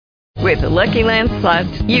With the Lucky Land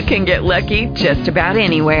Slots, you can get lucky just about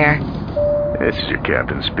anywhere. This is your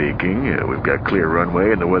captain speaking. We've got clear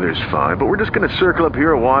runway and the weather's fine, but we're just going to circle up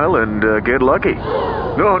here a while and get lucky.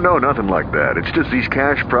 No, nothing like that. It's just these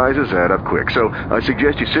cash prizes add up quick. So I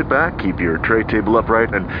suggest you sit back, keep your tray table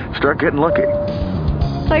upright, and start getting lucky.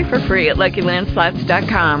 Play for free at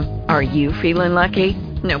LuckyLandSlots.com. Are you feeling lucky?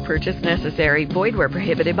 No purchase necessary. Void where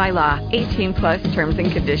prohibited by law. 18 plus terms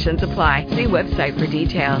and conditions apply. See website for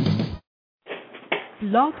details.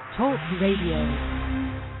 Blog Talk Radio.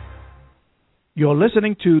 You're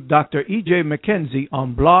listening to Dr. E.J. McKenzie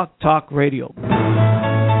on Blog Talk Radio.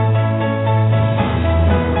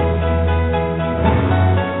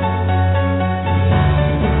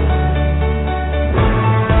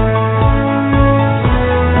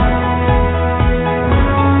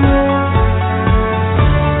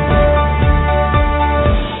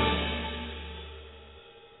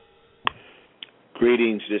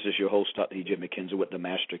 Greetings, this is your host, Dr. E.J. McKenzie with the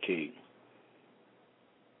Master Key.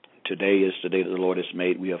 Today is the day that the Lord has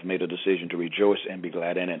made. We have made a decision to rejoice and be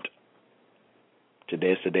glad in it.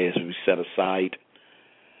 Today is the day as we set aside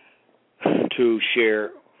to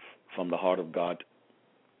share from the heart of God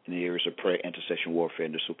in the areas of prayer, intercession, warfare,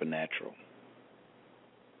 and the supernatural.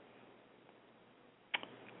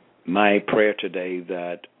 My prayer today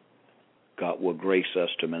that God will grace us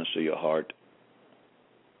to minister your heart,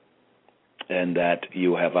 and that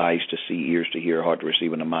you have eyes to see, ears to hear, heart to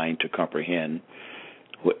receive, and a mind to comprehend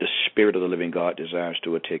what the Spirit of the living God desires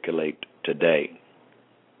to articulate today.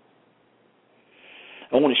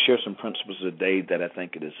 I want to share some principles today that I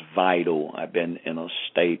think it is vital. I've been in a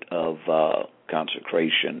state of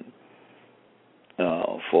consecration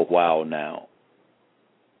for a while now.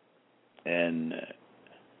 And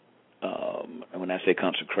when I say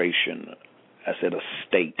consecration, I said a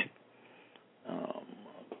state.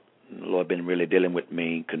 The Lord has been really dealing with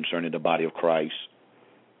me concerning the body of Christ,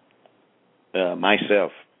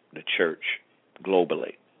 myself, the church,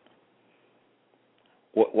 globally.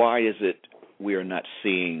 Why is it we are not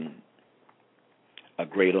seeing a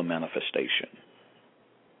greater manifestation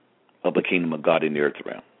of the kingdom of God in the earth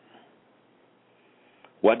realm?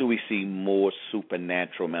 Why do we see more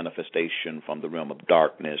supernatural manifestation from the realm of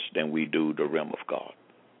darkness than we do the realm of God?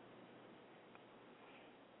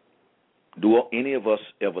 Do any of us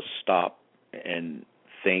ever stop and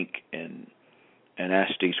think and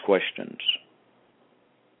ask these questions?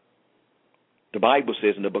 The Bible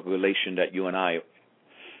says in the book of Revelation that you and I,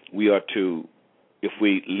 we are to, if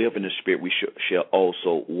we live in the Spirit, we shall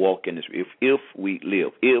also walk in the Spirit. If we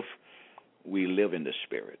live in the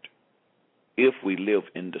Spirit. If we live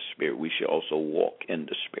in the Spirit, we shall also walk in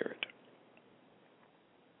the Spirit.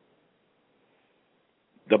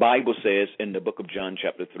 The Bible says in the book of John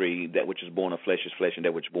chapter 3, that which is born of flesh is flesh, and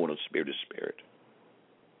that which is born of spirit is spirit.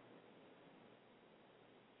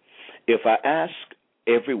 If I ask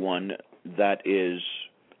everyone that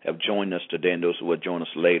have joined us today and those who will join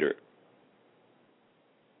us later,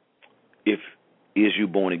 is you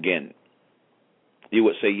born again? You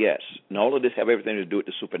would say yes. And all of this have everything to do with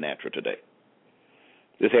the supernatural today.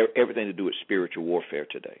 This have everything to do with spiritual warfare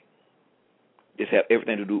today. This have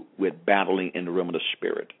everything to do with battling in the realm of the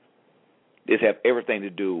spirit. This have everything to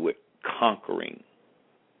do with conquering.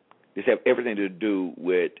 This have everything to do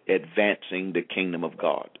with advancing the kingdom of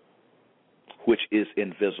God, which is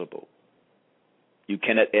invisible. You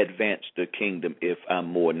cannot advance the kingdom if I'm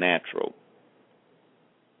more natural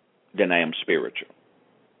than I am spiritual.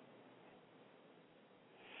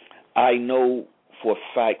 I know for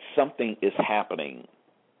a fact something is happening,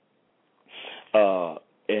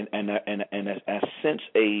 and I sense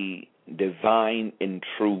a divine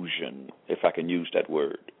intrusion, if I can use that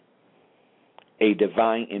word. A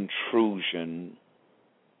divine intrusion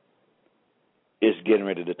is getting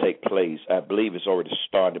ready to take place. I believe it's already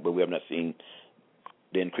started, but we have not seen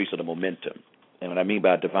the increase of the momentum. And what I mean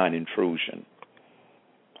by divine intrusion,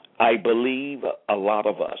 I believe a lot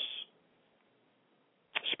of us,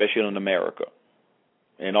 especially in America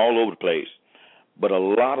and all over the place, but a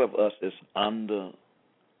lot of us is under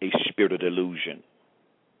a spirit of delusion.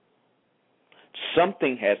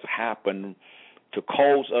 Something has happened to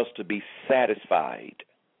cause us to be satisfied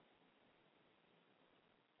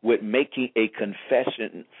with making a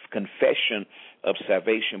confession of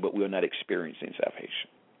salvation, but we are not experiencing salvation.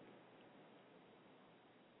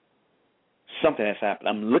 Something has happened.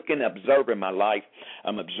 I'm observing my life.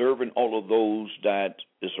 I'm observing all of those that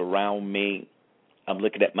is around me. I'm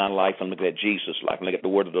looking at my life. I'm looking at Jesus' life. I'm looking at the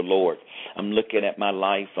word of the Lord. I'm looking at my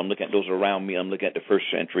life. I'm looking at those around me. I'm looking at the first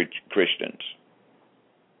century Christians.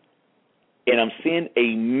 And I'm seeing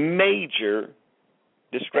a major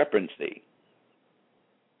discrepancy.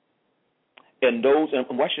 And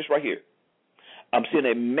watch this right here. I'm seeing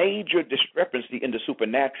a major discrepancy in the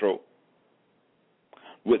supernatural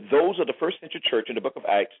with those of the first century church in the book of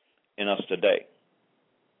Acts and us today.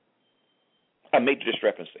 A major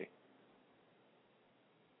discrepancy.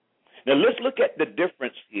 Now let's look at the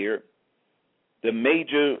difference here, the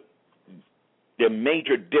major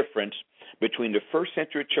difference between the first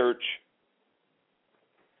century church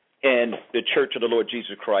and the church of the Lord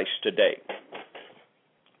Jesus Christ today.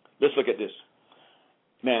 Let's look at this.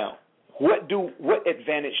 Now, what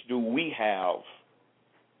advantage do we have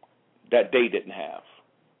that they didn't have?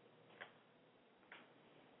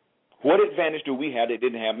 What advantage do we have they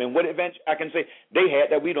didn't have? And what advantage I can say they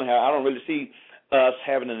had that we don't have? I don't really see us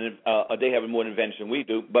having they having more advantage than we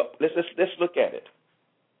do. But let's look at it.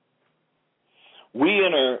 We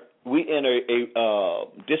enter a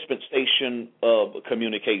dispensation of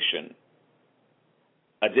communication,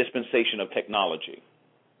 a dispensation of technology.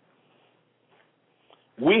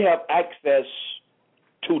 We have access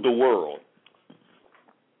to the world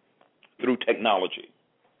through technology.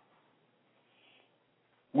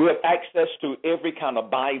 We have access to every kind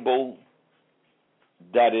of Bible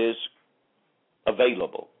that is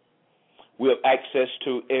available. We have access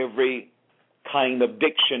to every kind of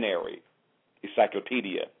dictionary,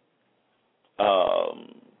 encyclopedia,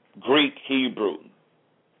 Greek, Hebrew.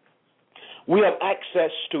 We have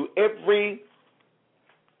access to every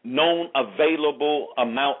known available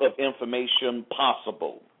amount of information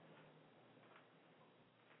possible.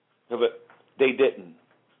 But they didn't.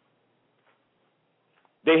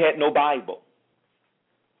 They had no Bible.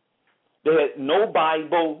 They had no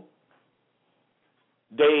Bible.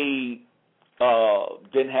 They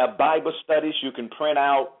didn't have Bible studies you can print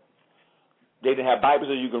out. They didn't have Bibles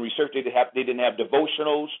that you can research. They didn't have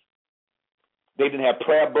devotionals. They didn't have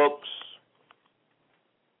prayer books.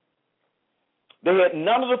 They had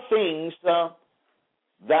none of the things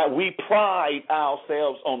that we pride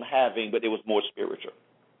ourselves on having, but it was more spiritual.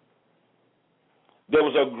 There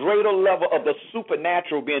was a greater level of the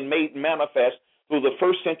supernatural being made manifest through the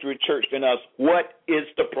first century church than us. What is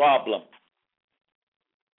the problem?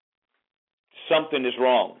 Something is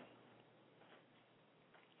wrong.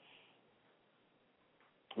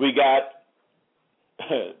 We got,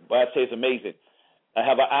 well, I'd say it's amazing. I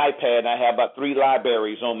have an iPad, and I have about 3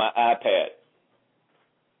 libraries on my iPad.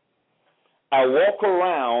 I walk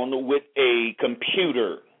around with a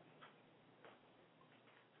computer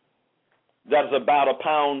that's about 1.5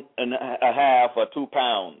 pounds or 2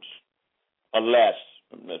 pounds or less.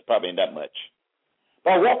 It's probably ain't that much.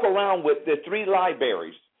 But I walk around with the 3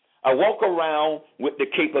 libraries. I walk around with the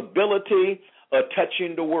capability of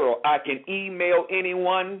touching the world. I can email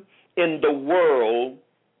anyone in the world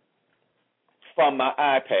from my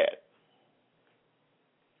iPad.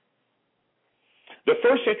 The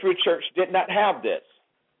first century church did not have this.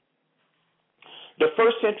 The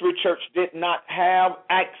first century church did not have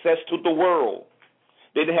access to the world.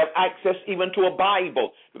 They didn't have access even to a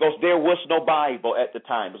Bible because there was no Bible at the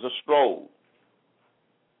time. It was a scroll.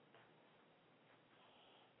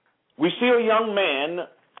 We see a young man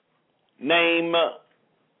named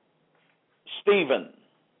Stephen,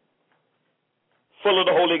 full of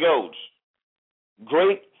the Holy Ghost.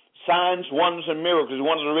 Great signs, wonders, and miracles.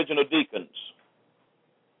 One of the original deacons.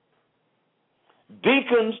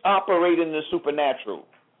 Deacons operate in the supernatural.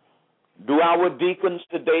 Do our deacons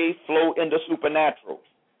today flow in the supernatural?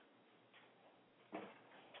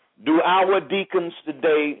 Do our deacons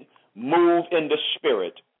today move in the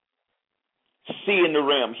spirit? See in the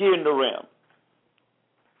realm, hear in the realm?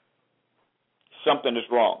 Something is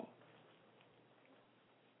wrong.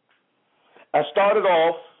 I started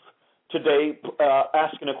off today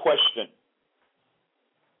asking a question.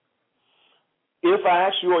 If I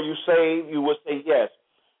ask you, are you saved, you would say yes.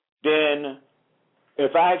 Then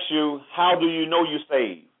if I ask you, how do you know you're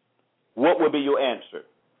saved? What would be your answer?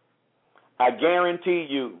 I guarantee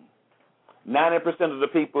you 90% of the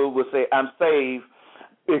people will say, I'm saved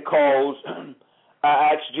because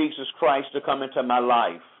I asked Jesus Christ to come into my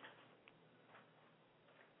life.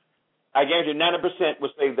 I guarantee 90%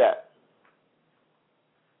 would say that.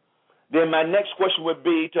 Then my next question would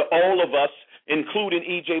be to all of us, including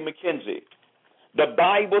E.J. McKenzie. The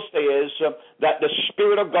Bible says that the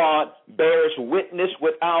Spirit of God bears witness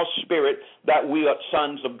with our spirit that we are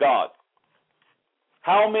sons of God.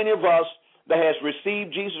 How many of us that has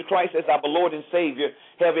received Jesus Christ as our Lord and Savior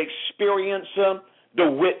have experienced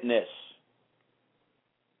the witness?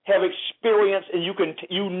 Have experienced, and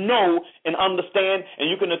you know and understand, and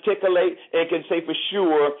you can articulate and can say for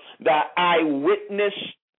sure that I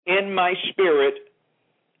witnessed in my spirit.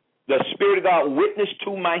 The Spirit of God witnessed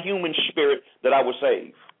to my human spirit that I was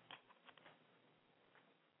saved.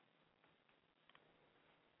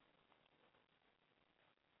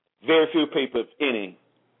 very few people, if any,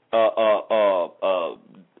 I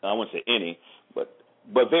wouldn't say any,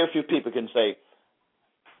 but very few people can say,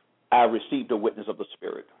 I received the witness of the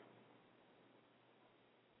Spirit.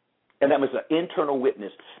 And that means an internal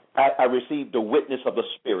witness. I received the witness of the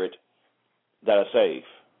Spirit that I saved.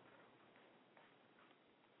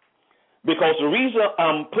 Because the reason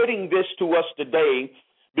I'm putting this to us today,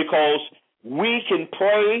 because we can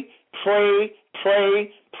pray,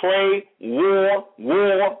 war,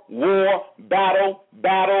 battle,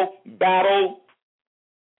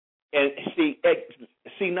 and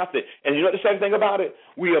see nothing. And you know the second thing about it?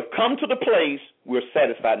 We have come to the place we're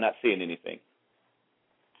satisfied not seeing anything.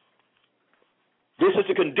 This is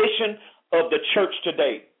the condition of the church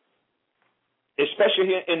today, especially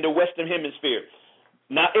here in the Western Hemisphere.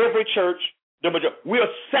 Not every church, we're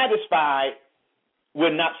satisfied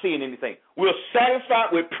with not seeing anything. We're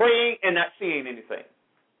satisfied with praying and not seeing anything.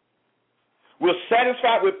 We're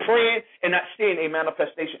satisfied with praying and not seeing a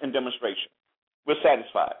manifestation and demonstration. We're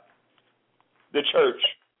satisfied. The church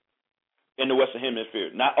in the Western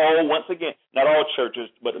Hemisphere. Not all, once again, not all churches,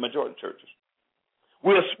 but the majority of churches.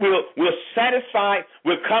 We're satisfied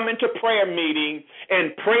with coming to prayer meeting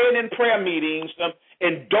and praying in prayer meetings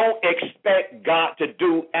and don't expect God to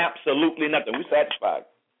do absolutely nothing. We're satisfied.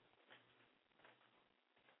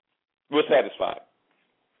 We're satisfied.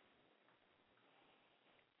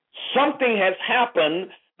 Something has happened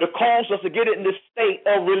to cause us to get in this state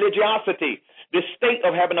of religiosity, this state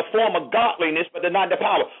of having a form of godliness but denying the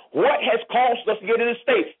power. What has caused us to get in this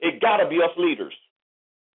state? It got to be us leaders.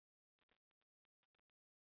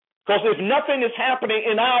 Because if nothing is happening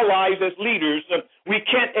in our lives as leaders, we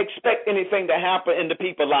can't expect anything to happen in the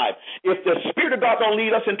people's lives. If the Spirit of God don't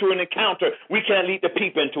lead us into an encounter, we can't lead the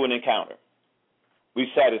people into an encounter.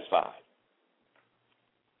 We're satisfied.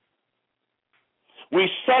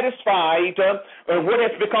 We're satisfied, and what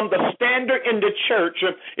has become the standard in the church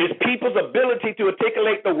is people's ability to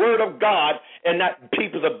articulate the Word of God and not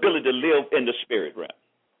people's ability to live in the Spirit realm.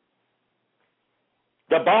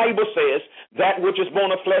 The Bible says that which is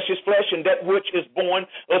born of flesh is flesh, and that which is born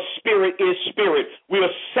of spirit is spirit. We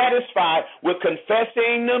are satisfied with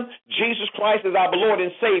confessing Jesus Christ as our Lord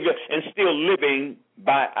and Savior and still living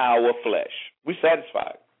by our flesh. We're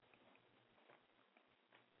satisfied.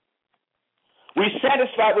 We're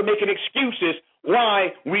satisfied with making excuses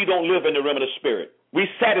why we don't live in the realm of the Spirit.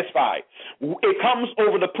 We're satisfied. It comes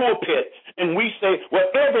over the pulpit, and we say,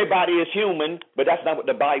 well, everybody is human, but that's not what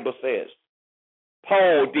the Bible says.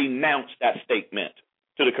 Paul denounced that statement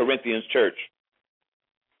to the Corinthians church.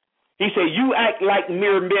 He said, you act like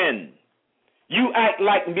mere men. You act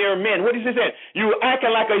like mere men. What is he saying? You're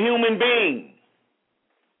acting like a human being.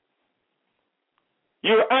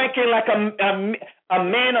 You're acting like a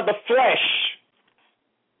man of the flesh.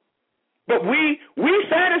 But we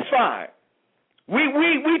satisfied.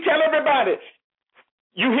 We tell everybody,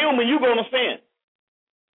 you human, you're going to sin.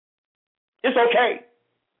 It's okay.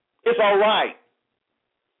 It's all right.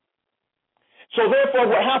 So therefore,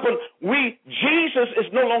 what happened, Jesus is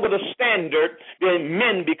no longer the standard, then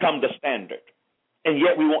men become the standard. And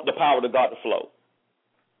yet we want the power of God to flow.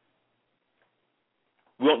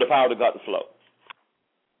 We want the power of God to flow.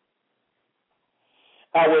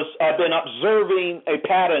 I've been observing a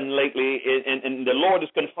pattern lately, and the Lord is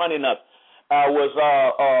confronting us. I was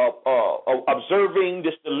observing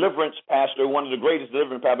this deliverance pastor, one of the greatest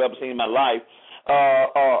deliverance pastors I've ever seen in my life.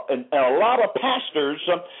 And a lot of pastors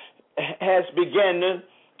has begun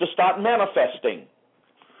to start manifesting.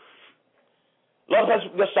 A lot of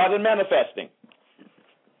pastors have started manifesting.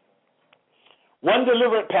 One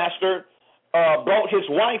deliverance pastor brought his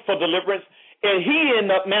wife for deliverance, and he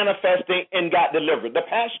ended up manifesting and got delivered. The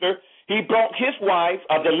pastor, he brought his wife,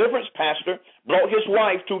 a deliverance pastor, brought his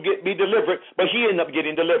wife to be delivered, but he ended up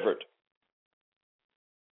getting delivered.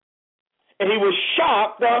 And he was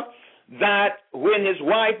shocked that when his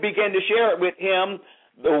wife began to share it with him,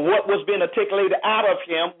 what was being articulated out of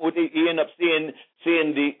him, he ended up seeing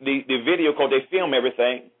the video because they film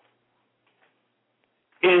everything.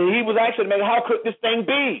 And he was asking, man, how could this thing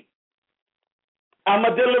be? I'm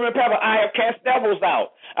a deliverance pastor. I have cast devils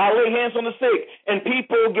out. I lay hands on the sick, and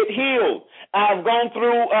people get healed. I've gone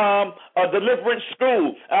through a deliverance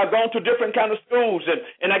school. I've gone to different kind of schools,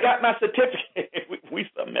 and I got my certificate. we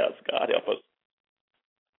something else. God help us.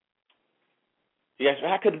 Yes,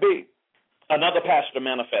 how could it be? Another pastor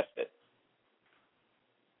manifested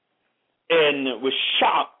and was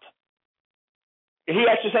shocked. He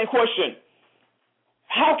asked the same question.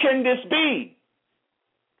 How can this be?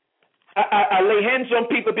 I lay hands on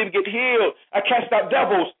people, people get healed. I cast out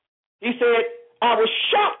devils. He said, I was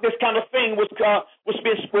shocked this kind of thing was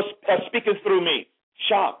speaking through me.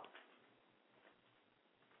 Shocked.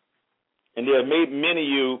 And there may be many of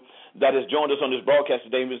you that has joined us on this broadcast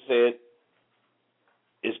today and said,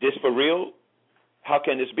 is this for real? How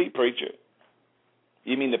can this be, preacher?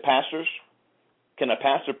 You mean the pastors? Can a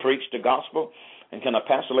pastor preach the gospel? And can a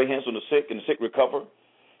pastor lay hands on the sick and the sick recover?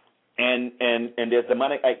 And there's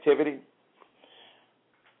demonic activity?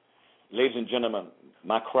 Ladies and gentlemen,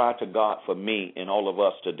 my cry to God for me and all of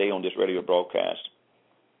us today on this radio broadcast,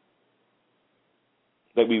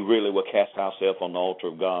 that we really will cast ourselves on the altar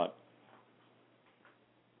of God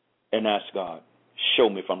and ask God, show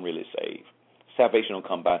me if I'm really saved. Salvation don't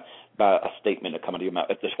come by a statement that comes out of your mouth.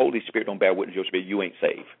 If the Holy Spirit don't bear witness to your spirit, you ain't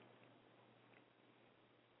saved.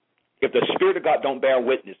 If the Spirit of God don't bear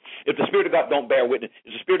witness, if the Spirit of God don't bear witness,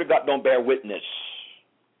 if the Spirit of God don't bear witness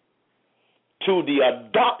to the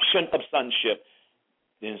adoption of sonship,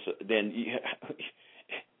 then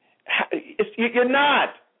you're not.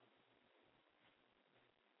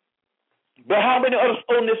 But how many of us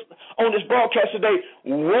on this broadcast today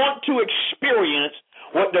want to experience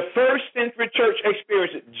what the first century church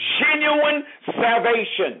experienced? Genuine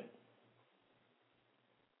salvation.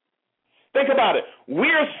 Think about it.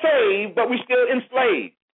 We're saved, but we're still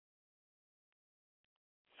enslaved.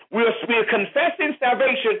 We're confessing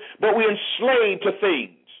salvation, but we're enslaved to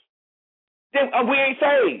things. Then we ain't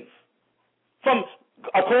saved,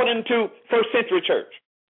 according to first century church.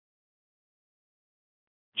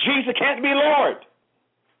 Jesus can't be Lord.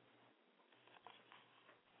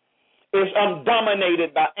 It's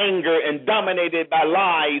dominated by anger and dominated by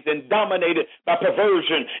lies and dominated by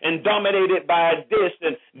perversion and dominated by this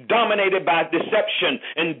and dominated by deception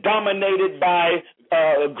and dominated by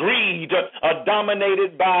greed,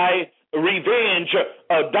 dominated by revenge,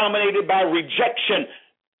 dominated by rejection.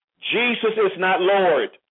 Jesus is not Lord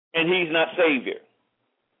and he's not Savior.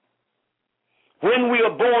 When we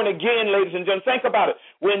are born again, ladies and gentlemen, think about it.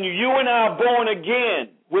 When you and I are born again,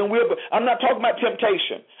 I'm not talking about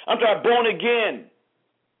temptation. I'm talking about born again.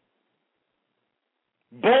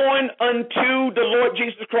 Born unto the Lord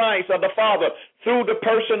Jesus Christ of the Father through the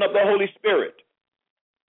person of the Holy Spirit.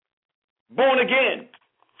 Born again.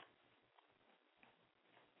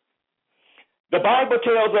 The Bible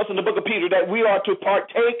tells us in the book of Peter that we are to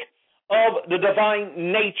partake of the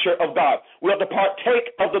divine nature of God. We have to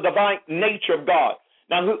partake of the divine nature of God.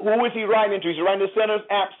 Now, who is he writing to? Is he writing to sinners?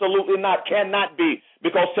 Absolutely not. Cannot be,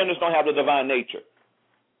 because sinners don't have the divine nature.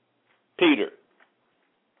 Peter.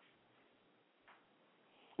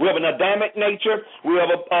 We have an Adamic nature. We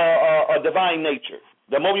have a divine nature.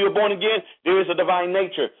 The moment you're born again, there is a divine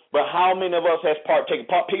nature. But how many of us has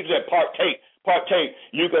partaken? Peter said partake.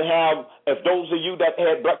 You can have, if those of you that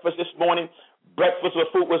had breakfast this morning, breakfast or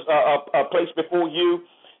food was placed before you,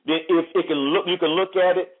 then if it can look, you can look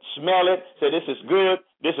at it, smell it, say this is good,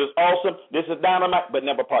 this is awesome, this is dynamite, but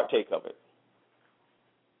never partake of it.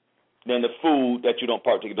 Then the food that you don't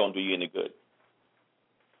partake don't do you any good.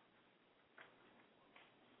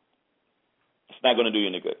 It's not going to do you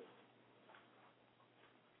any good.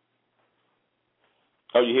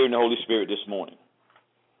 Are you hearing the Holy Spirit this morning?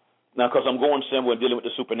 Now, because I'm going somewhere dealing with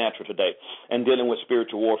the supernatural today and dealing with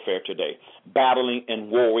spiritual warfare today, battling and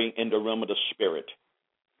warring in the realm of the spirit.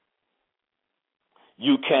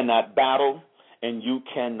 You cannot battle and you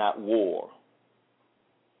cannot war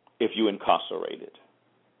if you're incarcerated.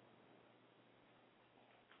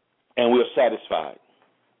 And we're satisfied.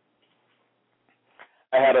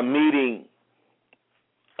 I had a meeting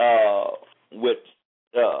with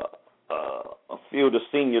a few of the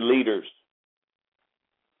senior leaders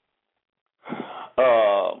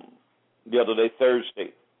the other day,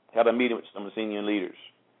 Thursday. Had a meeting with some of the senior leaders.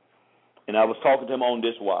 And I was talking to them on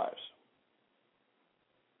this wise,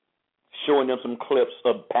 showing them some clips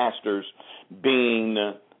of pastors being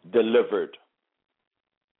delivered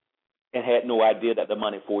and had no idea that the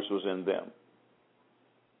demonic force was in them.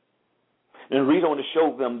 And the reason I want to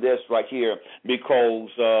show them this right here, because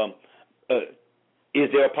is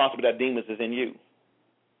there a possibility that demons is in you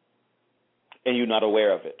and you're not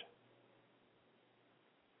aware of it?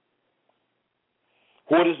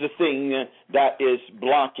 What is the thing that is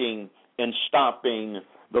blocking and stopping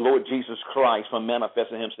the Lord Jesus Christ from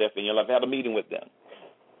manifesting himself in your life? I had a meeting with them.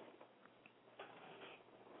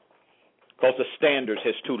 Because the standards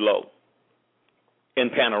is too low in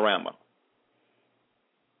Panorama.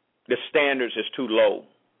 The standards is too low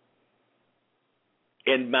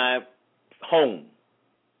in my home.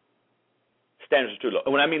 Standards are too low.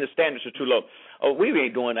 When I mean the standards are too low, we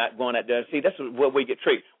ain't going out there. See, that's what we get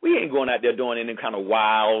tricked. We ain't going out there doing any kind of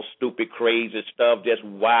wild, stupid, crazy stuff. Just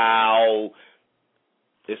wow.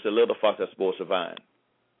 It's the little fox that spoils the vine.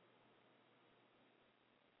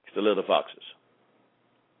 It's the little foxes.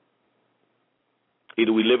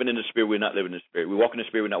 Either we're living in the Spirit, we're not living in the Spirit. We walk in the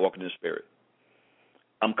Spirit, we're not walking in the Spirit.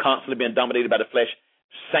 I'm constantly being dominated by the flesh.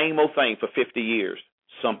 Same old thing for 50 years.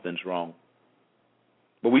 Something's wrong.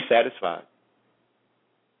 But we satisfied.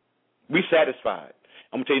 We satisfied.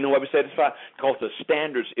 I'm going to tell you, why we're satisfied? Because the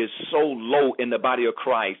standards is so low in the body of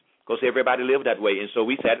Christ, because everybody lived that way, and so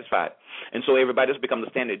we satisfied. And so everybody has become the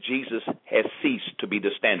standard. Jesus has ceased to be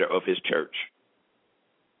the standard of his church.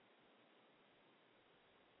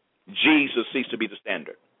 Jesus ceased to be the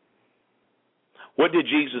standard. What did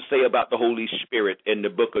Jesus say about the Holy Spirit in the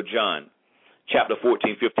book of John, chapter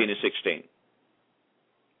 14, 15, and 16?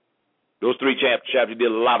 Those three chapters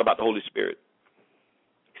did a lot about the Holy Spirit.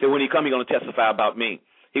 He said, when he comes, he's going to testify about me.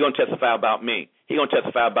 He's going to testify about me. He's going to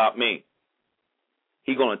testify about me.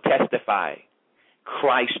 He's going to testify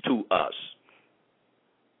Christ to us.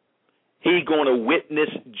 He's going to witness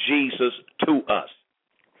Jesus to us.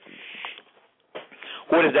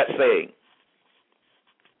 What is that saying?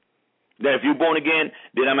 That if you're born again,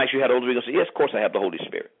 then I'm actually had the Holy Spirit. Say, yes, of course I have the Holy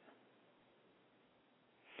Spirit.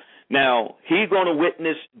 Now, he's going to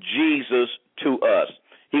witness Jesus to us.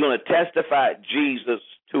 He's going to testify Jesus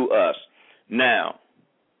to us. Now,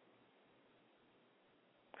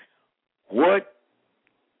 what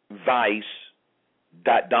vice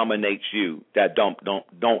that dominates you that don't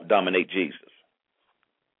dominate Jesus?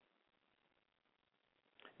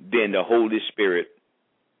 Then the Holy Spirit,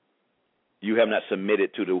 you have not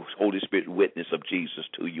submitted to the Holy Spirit witness of Jesus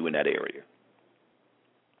to you in that area.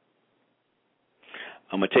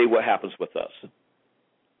 I'm going to tell you what happens with us.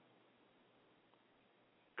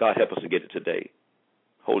 God, help us to get it today.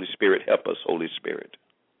 Holy Spirit, help us, Holy Spirit.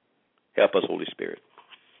 Help us, Holy Spirit.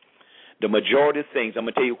 The majority of things, I'm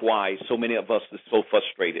going to tell you why so many of us are so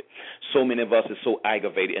frustrated. So many of us are so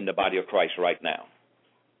aggravated in the body of Christ right now.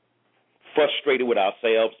 Frustrated with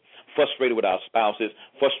ourselves, frustrated with our spouses,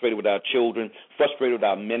 frustrated with our children, frustrated with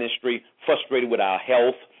our ministry, frustrated with our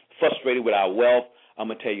health, frustrated with our wealth. I'm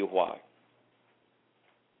going to tell you why.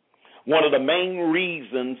 One of the main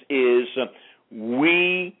reasons is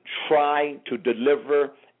we try to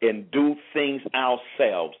deliver and do things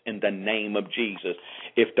ourselves in the name of Jesus.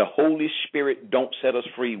 If the Holy Spirit don't set us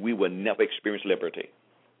free, we will never experience liberty.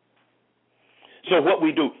 So what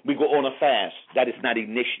we do, we go on a fast that is not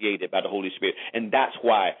initiated by the Holy Spirit. And that's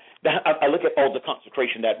why I look at all the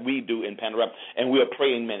consecration that we do in Panorama, and we are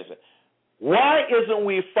praying minister. Why isn't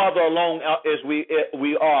we further along as we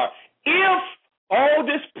are if all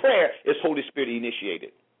this prayer is Holy Spirit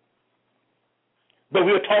initiated? But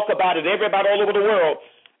we'll talk about it, everybody all over the world.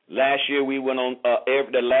 Last year we went on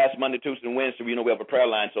the last Monday, Tuesday, and Wednesday. We have a prayer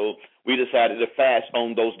line, so we decided to fast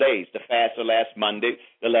on those days. The fast the last Monday,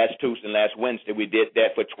 the last Tuesday, and last Wednesday. We did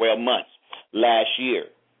that for 12 months last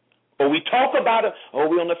year. But we talk about it. Oh,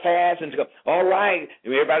 we're on the fast, and go, all right.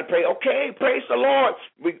 And everybody pray. Okay, praise the Lord.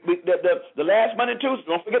 The last Monday, Tuesday.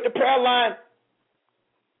 Don't forget the prayer line.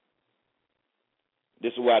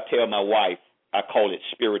 This is what I tell my wife. I call it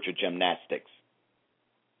spiritual gymnastics.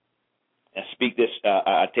 And speak this,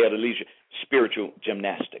 I tell the leadership, spiritual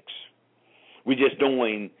gymnastics. We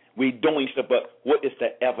doing stuff, but what is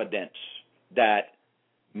the evidence that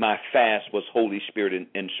my fast was Holy Spirit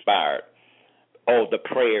inspired? All the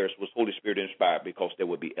prayers was Holy Spirit inspired, because there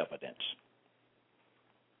would be evidence.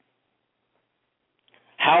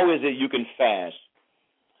 How is it you can fast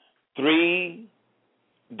 3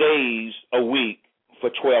 days a week for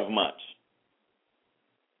 12 months?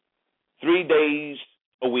 3 days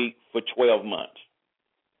a week for 12 months.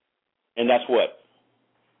 And that's what?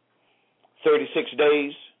 36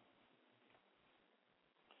 days?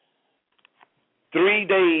 3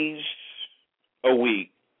 days a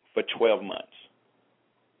week for 12 months.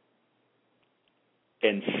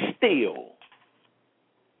 And still,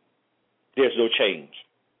 there's no change.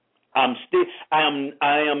 I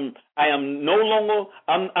am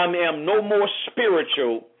no more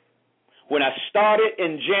spiritual. When I started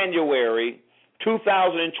in January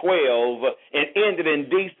 2012 and ended in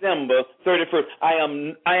December 31st,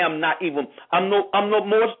 I'm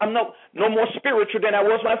no more spiritual than I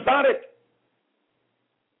was when I started.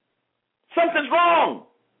 Something's wrong.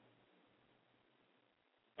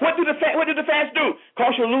 What did the fast do?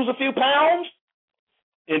 Cause you to lose a few pounds?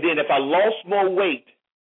 And then if I lost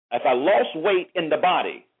weight in the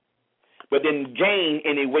body, but then gain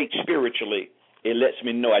any weight spiritually, it lets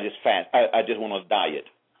me know I just fast. I just want to diet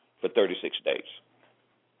for 36 days.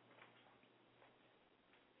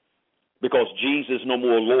 Because Jesus is no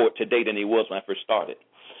more Lord today than he was when I first started.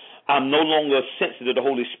 I'm no longer sensitive to the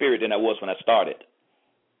Holy Spirit than I was when I started.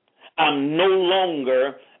 I'm no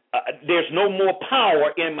longer, there's no more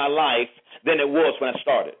power in my life than it was when I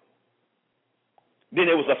started. Then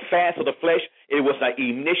it was a fast of the flesh. It was not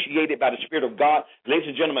initiated by the Spirit of God. Ladies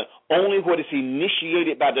and gentlemen, only what is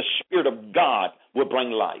initiated by the Spirit of God will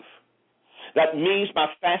bring life. That means my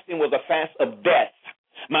fasting was a fast of death.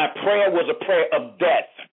 My prayer was a prayer of death.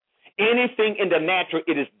 Anything in the natural,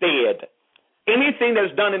 it is dead. Anything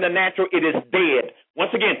that's done in the natural, it is dead.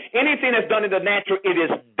 Once again, anything that's done in the natural, it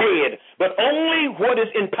is dead. But only what is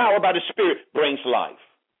empowered by the Spirit brings life.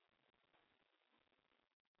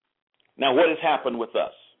 Now, what has happened with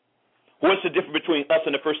us? What's the difference between us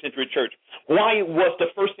and the first century church? Why was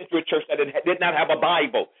the first century church that did not have a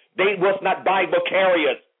Bible? They was not Bible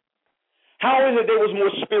carriers. How is it they was more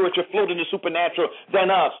spiritual, floating the supernatural than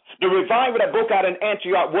us? The revival that broke out in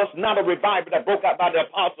Antioch was not a revival that broke out by the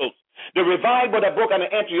apostles. The revival that broke out in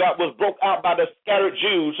Antioch was broke out by the scattered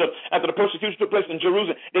Jews after the persecution took place in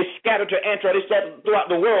Jerusalem. They scattered to Antioch. They scattered throughout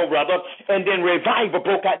the world, rather, and then revival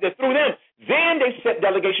broke out there through them. Then they sent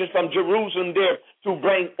delegations from Jerusalem there to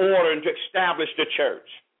bring order and to establish the church.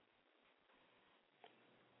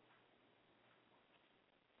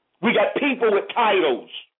 We got people with titles,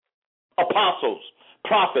 apostles,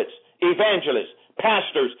 prophets, evangelists,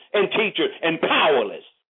 pastors, and teachers, and powerless.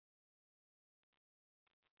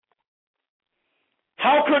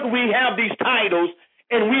 How could we have these titles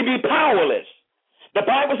and we be powerless? The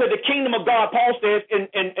Bible said the kingdom of God, Paul says in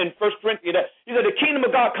 1 Corinthians, he said the kingdom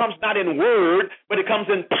of God comes not in word, but it comes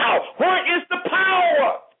in power. Where is the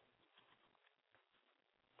power?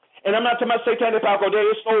 And I'm not talking about satanic power, there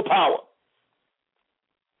is soul power.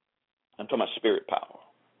 I'm talking about spirit power.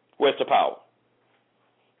 Where's the power?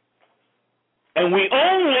 And we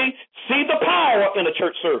only see the power in a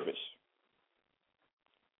church service.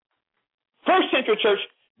 First century church,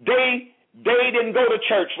 they didn't go to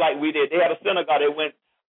church like we did. They had a synagogue. They went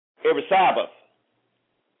every Sabbath.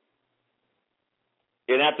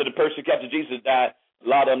 And after the persecution, after Jesus died, a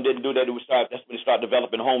lot of them didn't do that. That's when they started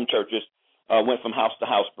developing home churches, went from house to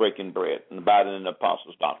house breaking bread and abiding in the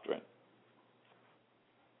apostles' doctrine.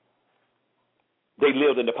 They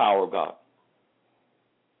lived in the power of God.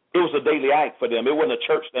 It was a daily act for them. It wasn't a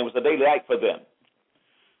church thing. It was a daily act for them.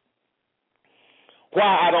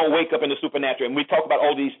 Why I don't wake up in the supernatural. And we talk about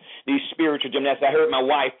all these spiritual gymnastics. I heard my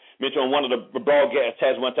wife mention on one of the broadcasts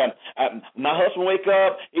one time. My husband wake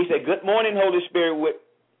up. He said, "Good morning, Holy Spirit,"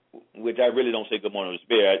 which I really don't say good morning, Holy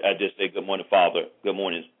Spirit. I just say good morning, Father. Good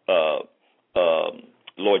morning,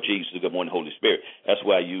 Lord Jesus. Good morning, Holy Spirit. That's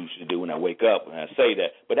what I usually do when I wake up when I say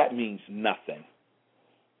that. But that means nothing.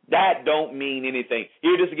 That don't mean anything.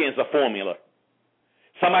 Here this again is a formula.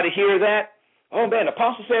 Somebody hear that? Oh, man, the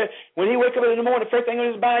apostle said when he wake up in the morning, the first thing on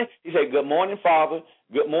his mind, he said, "Good morning, Father.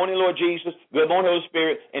 Good morning, Lord Jesus. Good morning, Holy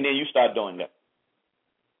Spirit." And then you start doing that.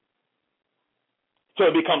 So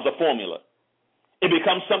it becomes a formula. It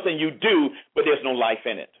becomes something you do, but there's no life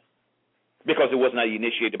in it because it was not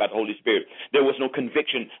initiated by the Holy Spirit. There was no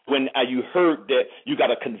conviction. When you heard that, you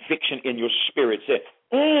got a conviction in your spirit. Said,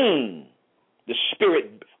 the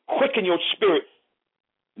Spirit, quicken your spirit.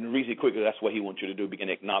 And the reason quickly, that's what he wants you to do, begin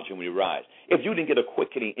to acknowledge him when you rise. If you didn't get a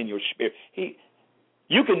quickening in your spirit,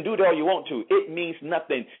 you can do it all you want to. It means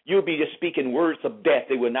nothing. You'll be just speaking words of death.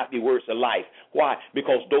 They will not be words of life. Why?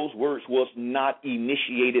 Because those words was not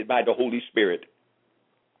initiated by the Holy Spirit.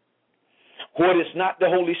 What is not the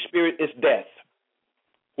Holy Spirit is death.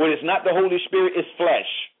 What is not the Holy Spirit is flesh.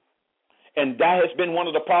 And that has been one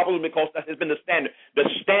of the problems because that has been the standard. The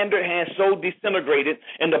standard has so disintegrated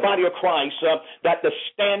in the body of Christ that the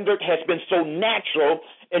standard has been so natural.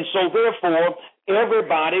 And so therefore,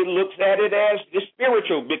 everybody looks at it as the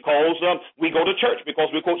spiritual because we go to church, because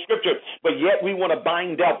we quote scripture. But yet we want to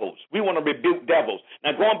bind devils. We want to rebuke devils.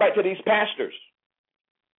 Now going back to these pastors.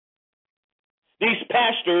 These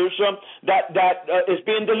pastors that is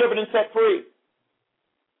being delivered and set free.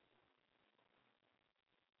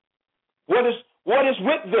 What is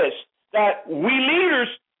with this? That we leaders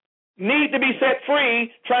need to be set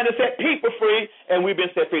free, trying to set people free, and we've been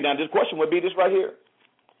set free. Now, this question would be this right here.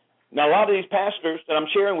 Now, a lot of these pastors that I'm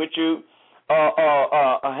sharing with you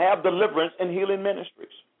have deliverance and healing ministries.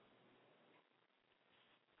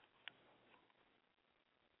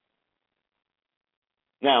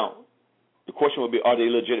 Now, the question would be, are they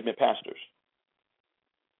legitimate pastors?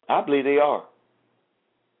 I believe they are.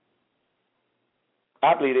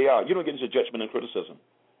 I believe they are. You don't get into judgment and criticism.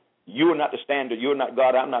 You are not the standard. You are not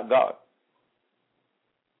God. I'm not God.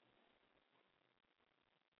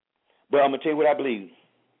 But I'm going to tell you what I believe.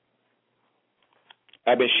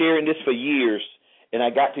 I've been sharing this for years, and I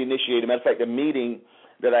got to initiate. As a matter of fact, the meeting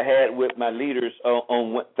that I had with my leaders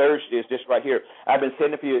on Thursday is this right here. I've been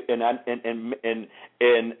sending for you, and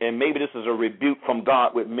maybe this is a rebuke from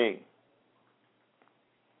God with me.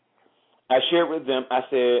 I shared with them, I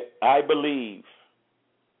said, I believe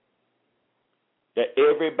that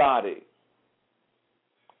everybody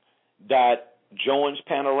that joins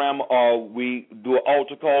Panorama or we do an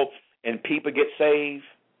altar call and people get saved,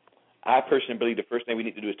 I personally believe the first thing we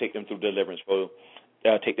need to do is take them through deliverance.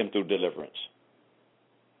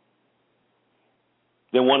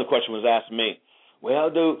 Then one of the questions was asked me, well,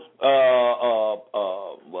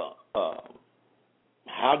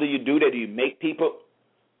 how do you do that? Do you make people?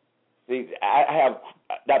 See, I have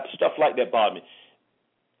that stuff like that bothers me.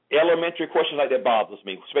 Elementary questions like that bothers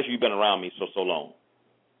me, especially you've been around me so long.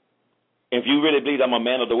 If you really believe I'm a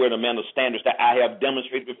man of the word, a man of standards that I have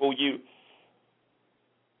demonstrated before you,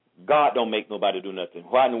 God don't make nobody do nothing.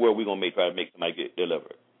 Why in the world are we going to try to make somebody get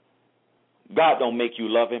delivered? God don't make you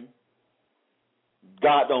love him.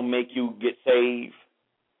 God don't make you get saved.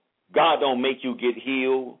 God don't make you get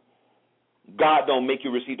healed. God don't make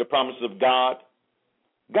you receive the promises of God.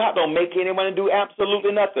 God don't make anyone do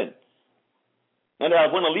absolutely nothing. And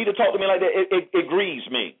when a leader talks to me like that, it grieves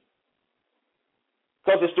me.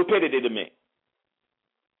 Because it's stupidity to me.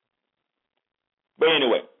 But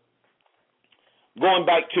anyway, going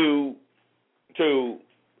back to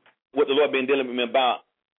what the Lord been dealing with me about,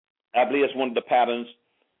 I believe it's one of the patterns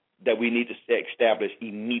that we need to establish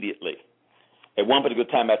immediately. At one particular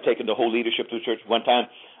time, I've taken the whole leadership to the church. One time,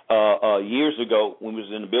 years ago, when we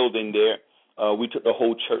was in the building there, we took the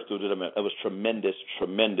whole church through the It was tremendous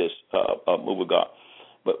move of God.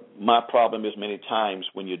 But my problem is many times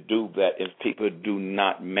when you do that, if people do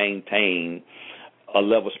not maintain a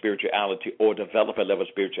level of spirituality or develop a level of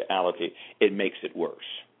spirituality, it makes it worse.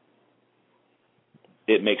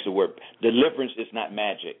 It makes it worse. Deliverance is not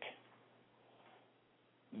magic.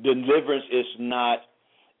 Deliverance is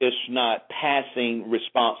not passing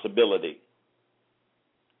responsibility.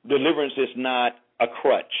 Deliverance is not a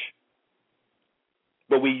crutch,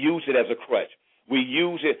 but we use it as a crutch. We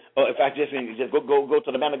use it. If I just go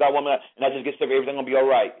to the man of God, woman, and I just get saved, everything gonna be all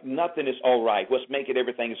right. Nothing is all right. What's making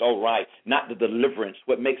everything is all right? Not the deliverance.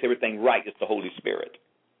 What makes everything right is the Holy Spirit.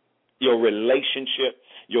 Your relationship,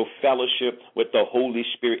 your fellowship with the Holy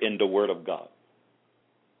Spirit in the Word of God.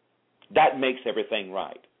 That makes everything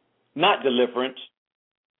right. Not deliverance,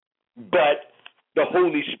 but the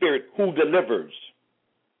Holy Spirit who delivers.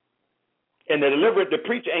 And the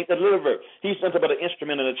preacher ain't the deliverer. He's something but an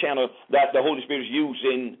instrument and a channel that the Holy Spirit is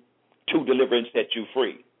using to deliver and set you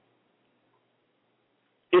free.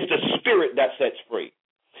 It's the Spirit that sets free.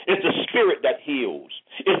 It's the Spirit that heals.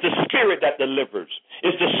 It's the Spirit that delivers.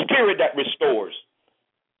 It's the Spirit that restores.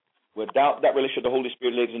 Without that relationship with the Holy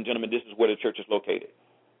Spirit, ladies and gentlemen, this is where the church is located.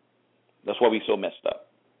 That's why we're so messed up.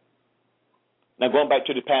 Now, going back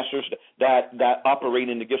to the pastors that operate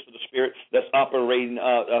in the gifts of the Spirit, that's operating,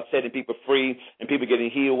 setting people free and people getting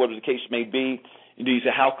healed, whatever the case may be, you say,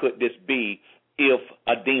 how could this be if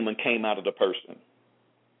a demon came out of the person?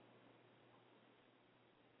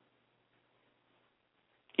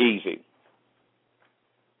 Easy.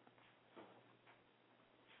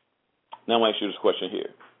 Now, I want to ask you this question here.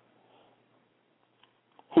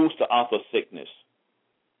 Who's the author of sickness?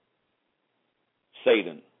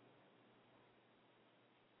 Satan.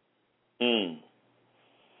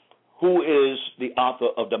 Who is the author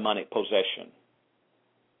of demonic possession?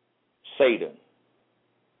 Satan.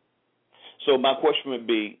 So my question would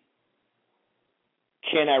be,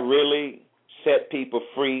 can I really set people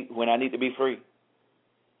free when I need to be free?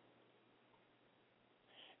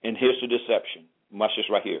 And here's the deception. Watch this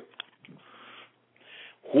right here.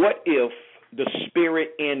 What if the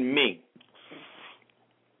spirit in me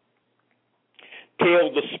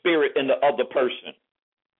tells the spirit in the other person,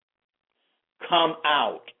 come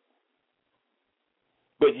out,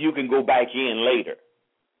 but you can go back in later,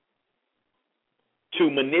 to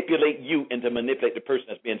manipulate you and to manipulate the person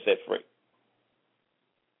that's being set free?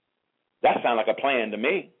 That sounds like a plan to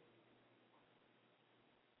me.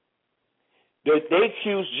 They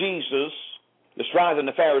accused Jesus, the scribes and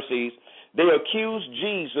the Pharisees, they accused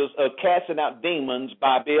Jesus of casting out demons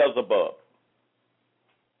by Beelzebub.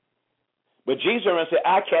 But Jesus said,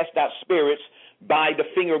 I cast out spirits by the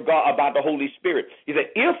finger of God, or by the Holy Spirit. He said,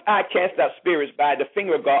 if I cast out spirits by the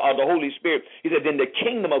finger of God or the Holy Spirit, he said, then the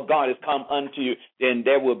kingdom of God has come unto you, then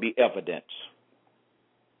there will be evidence.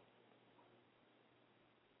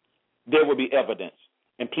 There will be evidence.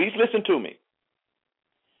 And please listen to me.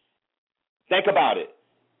 Think about it.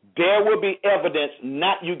 There will be evidence,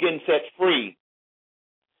 not you getting set free.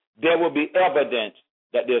 There will be evidence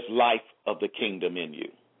that there's life of the kingdom in you.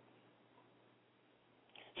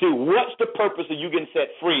 See, what's the purpose of you getting set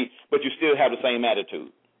free, but you still have the same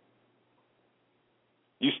attitude?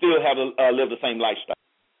 You still have to live the same lifestyle.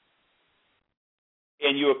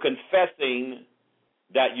 and you're confessing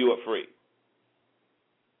that you are free.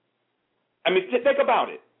 I mean, think about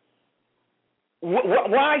it.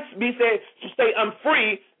 Why say I'm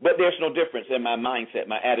free, but there's no difference in my mindset,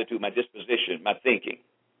 my attitude, my disposition, my thinking?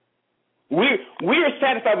 We're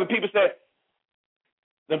satisfied when people say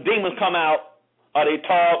the demons come out, or they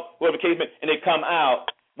talk, whatever the case may be, and they come out.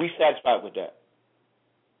 We're satisfied with that.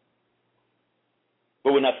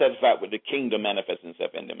 But we're not satisfied with the kingdom manifesting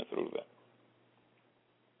itself in them and through them.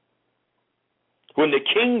 When the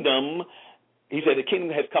kingdom, he said, the kingdom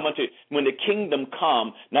has come unto you. When the kingdom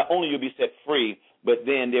come, not only you'll be set free, but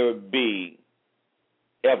then there will be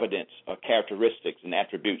evidence or characteristics and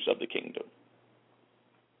attributes of the kingdom.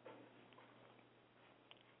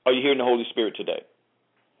 Are you hearing the Holy Spirit today?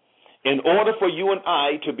 In order for you and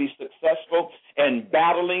I to be successful in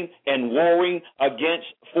battling and warring against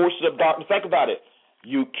forces of darkness, think about it.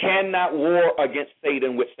 You cannot war against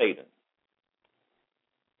Satan with Satan.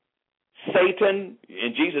 Satan,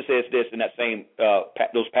 and Jesus says this in that same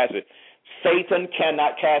those passages, Satan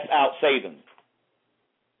cannot cast out Satan.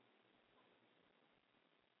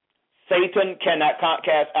 Satan cannot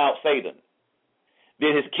cast out Satan.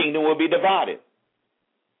 Then his kingdom will be divided.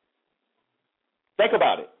 Think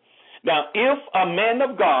about it. Now, if a man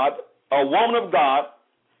of God, a woman of God,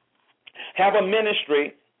 have a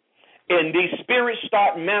ministry and these spirits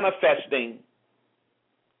start manifesting,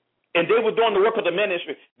 and they were doing the work of the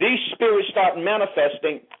ministry, these spirits start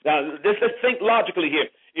manifesting. Now, let's think logically here.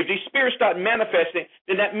 If these spirits start manifesting,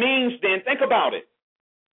 then that means think about it.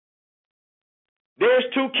 There's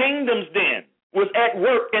two kingdoms then was at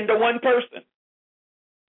work in the one person.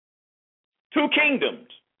 Two kingdoms.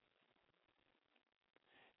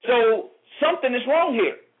 So something is wrong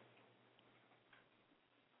here.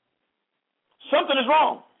 Something is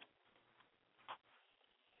wrong.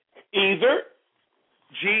 Either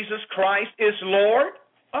Jesus Christ is Lord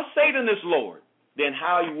or Satan is Lord. Then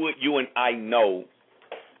how would you and I know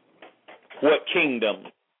what kingdom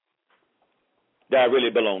that I really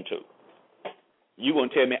belong to? You going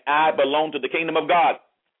to tell me I belong to the kingdom of God.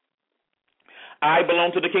 I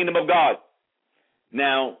belong to the kingdom of God.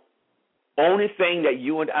 Now, only thing that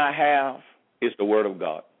you and I have is the word of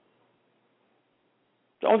God.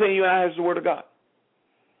 The only thing you and I have is the word of God.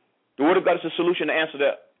 The word of God is the solution, the answer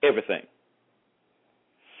to everything.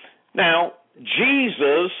 Now,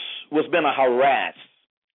 Jesus was being harassed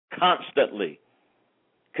constantly,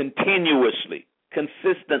 continuously,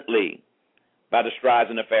 consistently by the scribes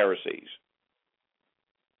and the Pharisees.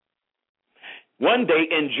 One day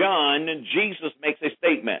in John, Jesus makes a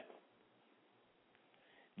statement.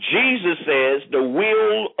 Jesus says, the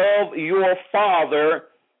will of your Father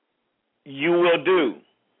you will do.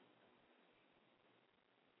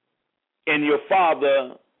 And your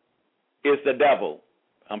father is the devil.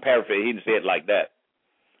 I'm paraphrasing. He didn't say it like that.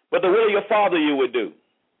 But the will of your father you would do.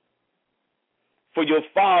 For your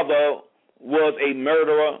father was a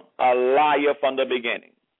murderer, a liar from the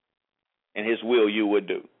beginning. And his will you would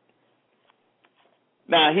do.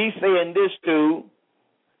 Now, he's saying this to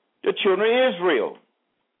the children of Israel.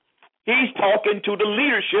 He's talking to the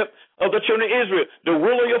leadership of the children of Israel. The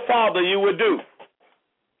will of your father you would do.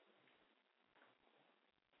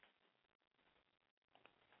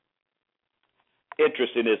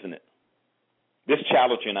 Interesting, isn't it? This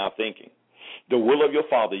challenging our thinking. The will of your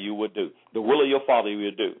father you would do. The will of your father you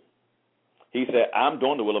would do. He said, I'm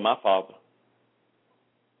doing the will of my father.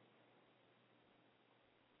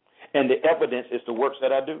 And the evidence is the works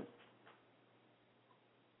that I do.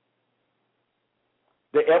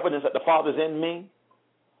 The evidence that the Father's in me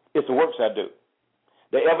is the works I do.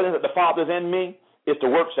 The evidence that the Father's in me is the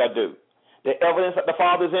works I do. The evidence that the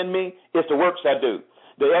Father's in me is the works I do.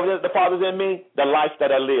 The evidence that the Father's in me, the life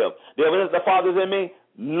that I live. The evidence that the Father's in me,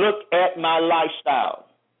 look at my lifestyle.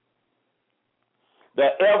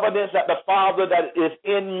 The evidence that the Father that is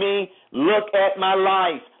in me, look at my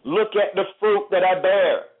life. Look at the fruit that I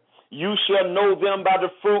bear. You shall know them by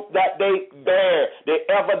the fruit that they bear. The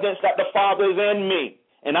evidence that the Father is in me,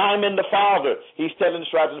 and I'm in the Father. He's telling the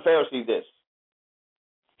scribes and the Pharisees this.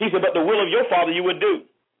 He said, but the will of your Father you would do.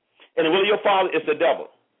 And the will of your Father is the devil.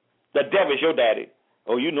 The devil is your daddy.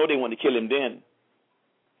 Oh, you know they want to kill him then.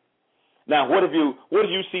 Now, what if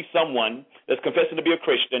you see someone that's confessing to be a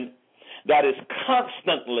Christian that is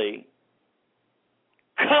constantly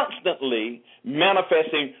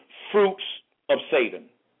manifesting fruits of Satan?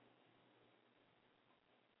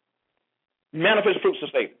 Manifest fruits of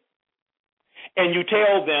Satan. And you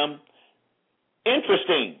tell them,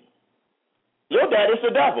 interesting, your dad is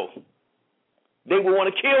the devil. They will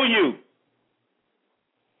want to kill you.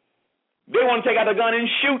 They want to take out a gun and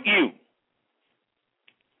shoot you.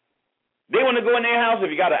 They want to go in their house, if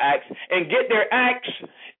you got an axe, and get their axe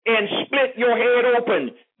and split your head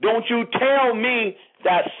open. Don't you tell me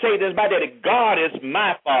that Satan's my daddy. God is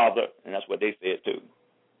my father. And that's what they said too.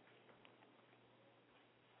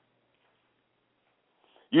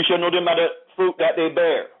 You shall know them by the fruit that they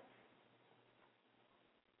bear.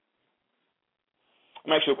 Let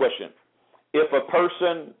me ask you a question. If a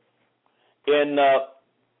person in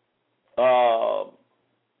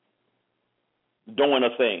doing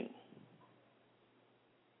a thing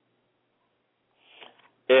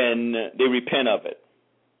and they repent of it,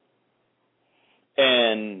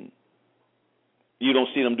 and you don't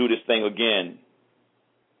see them do this thing again,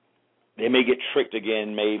 they may get tricked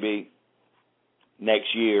again maybe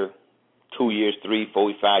next year, 2 years, 3,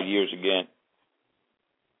 4, 5 years again.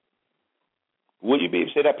 Would you be able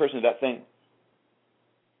to say that person is that thing?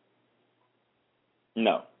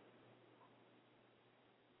 No.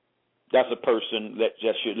 That's a person that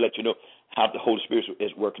just should let you know how the Holy Spirit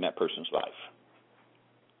is working that person's life.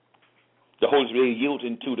 The Holy Spirit yields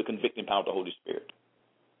into the convicting power of the Holy Spirit.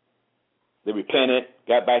 They repented,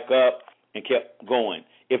 got back up, and kept going.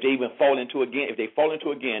 If they even fall into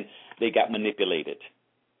again, they got manipulated,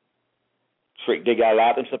 tricked. They got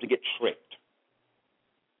allowed themselves to get tricked.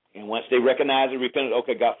 And once they recognized and repented,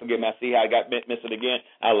 okay, God forgive me, I see how I got missing again.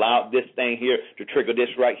 I allowed this thing here to trigger this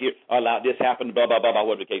right here. I allowed this happen, blah, blah, blah, blah,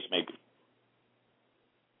 whatever the case may be.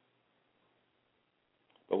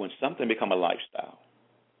 But when something becomes a lifestyle,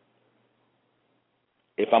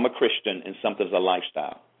 if I'm a Christian and something's a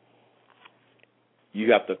lifestyle,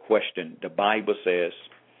 you have to question. The Bible says,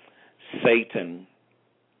 Satan,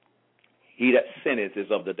 he that sinneth is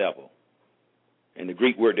of the devil. And the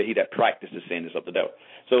Greek word that he that practices sin is of the devil.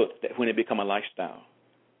 So that when it become a lifestyle,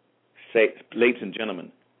 ladies and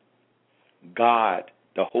gentlemen, God,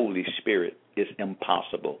 the Holy Spirit, is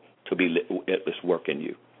impossible to be at this work in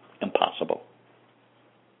you. Impossible.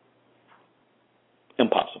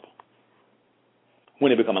 Impossible.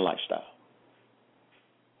 When it become a lifestyle.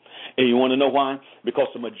 And you want to know why? Because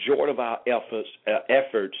the majority of our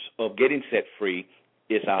efforts of getting set free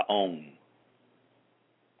is our own.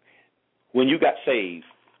 When you got saved,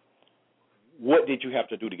 what did you have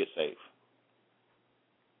to do to get saved?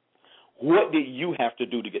 What did you have to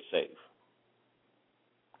do to get saved?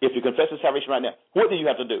 If you confess your salvation right now, what did you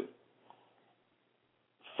have to do?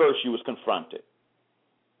 First, you was confronted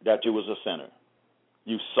that you was a sinner.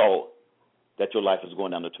 You saw that your life was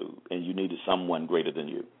going down the tube and you needed someone greater than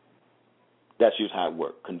you. That's usually how it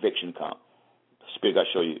works. Conviction comes. The Spirit got to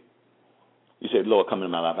show you. You say, Lord, come into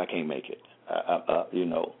my life. I can't make it.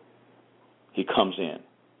 He comes in.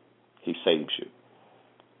 He saves you.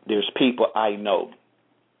 There's people I know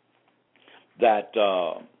that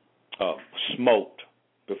smoked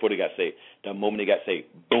before they got saved. The moment they got saved,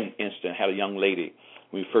 boom, instant. Had a young lady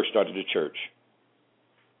when we first started the church.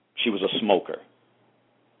 She was a smoker.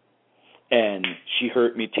 And she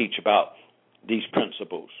heard me teach about these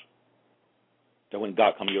principles. That when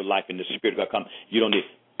God comes in your life and the Spirit of God comes, you don't need,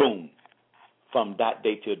 boom. From that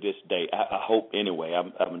day to this day, I hope anyway.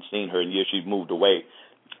 I haven't seen her in years. She's moved away.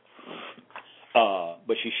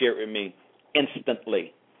 But she shared with me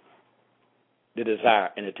instantly the desire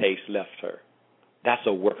and the taste left her. That's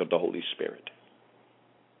a work of the Holy Spirit.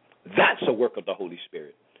 That's a work of the Holy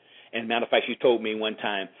Spirit. And matter of fact, she told me one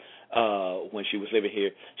time when she was living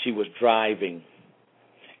here, she was driving,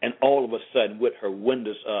 and all of a sudden, with her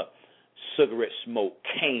windows up, cigarette smoke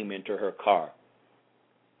came into her car.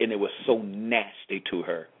 And it was so nasty to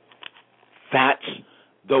her. That's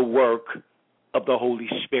the work of the Holy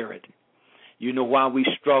Spirit. You know why we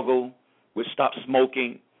struggle with stop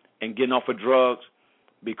smoking and getting off of drugs?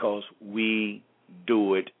 Because we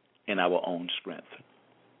do it in our own strength.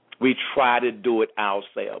 We try to do it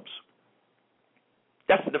ourselves.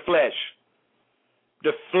 That's the flesh.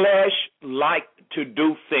 The flesh like to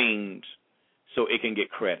do things so it can get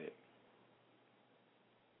credit.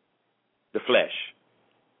 The flesh.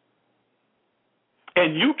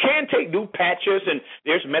 And you can take new patches, and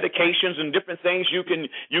there's medications and different things you can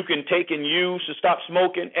take and use to stop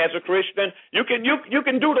smoking as a Christian. You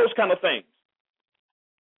can do those kind of things.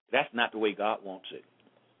 That's not the way God wants it.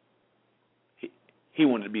 He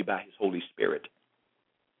wanted to be by His Holy Spirit.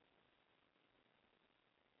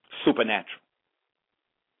 Supernatural.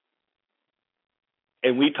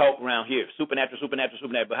 And we talk around here, supernatural,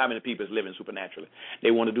 but how many people is living supernaturally?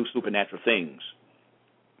 They want to do supernatural things,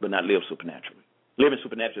 but not live supernaturally. Living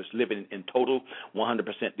supernatural is living in total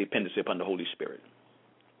 100% dependency upon the Holy Spirit.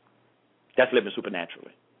 That's living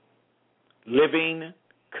supernaturally. Living,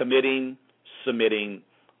 committing, submitting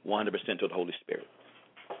 100% to the Holy Spirit.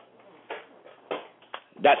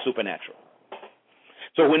 That's supernatural.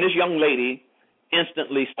 So when this young lady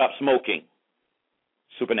instantly stopped smoking,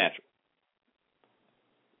 supernatural.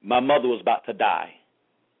 My mother was about to die,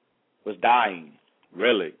 was dying,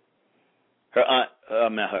 really. My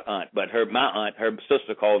aunt, her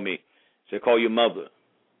sister called me, said, call your mother.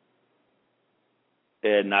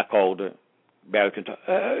 And I called her. Barely can talk.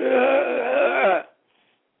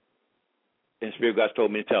 And Spirit of God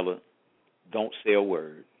told me to tell her, don't say a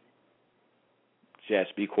word.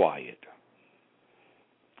 Just be quiet.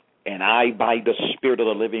 And I, by the Spirit of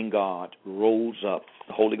the living God, rose up,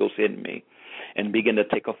 the Holy Ghost in me, and began to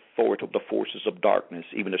take authority over the forces of darkness,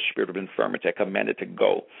 even the spirit of infirmity. I commanded to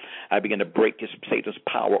go. I began to break Satan's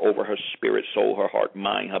power over her spirit, soul, her heart,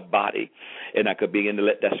 mind, her body. And I could begin to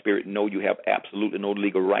let that spirit know you have absolutely no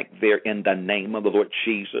legal right there in the name of the Lord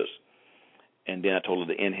Jesus. And then I told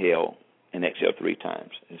her to inhale and exhale 3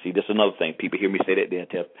 times. And see, this is another thing. People hear me say that,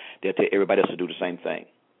 they'll tell everybody else to do the same thing.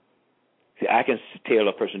 See, I can tell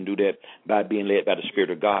a person to do that by being led by the Spirit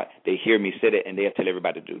of God. They hear me say that, and they'll tell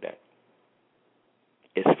everybody to do that.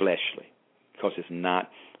 It's fleshly because it's not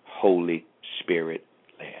Holy Spirit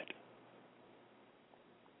led.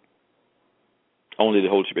 Only the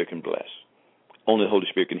Holy Spirit can bless. Only the Holy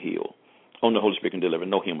Spirit can heal. Only the Holy Spirit can deliver.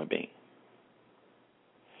 No human being.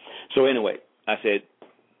 So anyway, I said,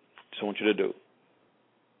 so I want you to do.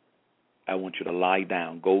 I want you to lie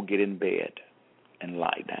down. Go get in bed and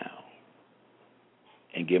lie down.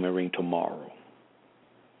 And give me a ring tomorrow.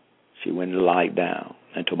 She went and lied down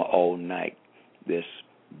and told me all night this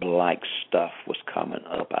black stuff was coming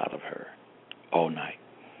up out of her all night.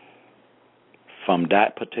 From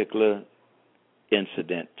that particular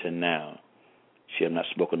incident to now, she had not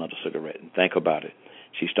smoked another cigarette. And think about it.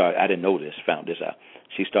 She started, I didn't know this, found this out.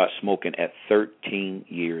 She started smoking at 13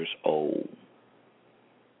 years old.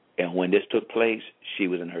 And when this took place, she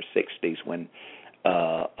was in her 60s when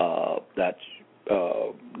the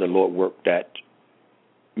Lord worked that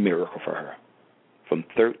miracle for her. From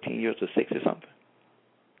 13 years to 60-something.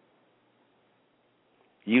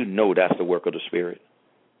 You know that's the work of the Spirit.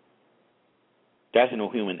 That's no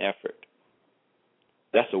human effort.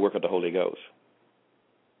 That's the work of the Holy Ghost.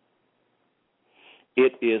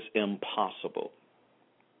 It is impossible.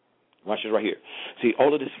 Watch this right here. See,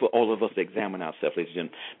 all of this for all of us to examine ourselves, ladies and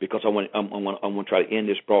gentlemen, because I want to try to end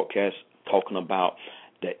this broadcast talking about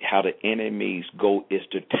how the enemy's goal is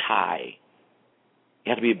to tie.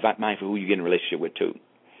 You have to be mindful of who you get in a relationship with, too.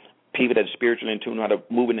 People that are spiritually in tune know how to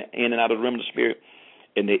move in and out of the realm of the Spirit,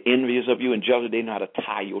 and they're envious of you and jealous. They know how to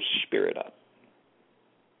tie your spirit up.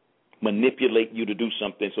 Manipulate you to do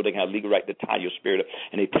something so they can have legal right to tie your spirit up,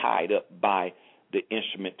 and they tied up by the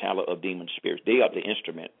instrumentality of demon spirits. They are the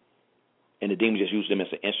instrument, and the demons just use them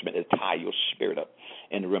as an instrument to tie your spirit up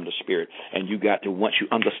in the realm of the Spirit. And you got to, once you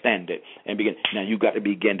understand it, and now you got to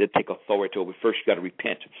begin to take authority over it. First, you got to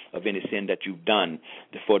repent of any sin that you've done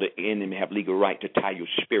before the enemy have legal right to tie your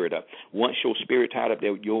spirit up. Once your spirit tied up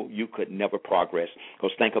there, you could never progress.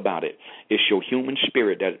 Because think about it. It's your human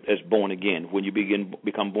spirit that is born again. When you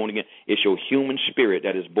become born again, it's your human spirit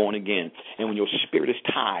that is born again. And when your spirit is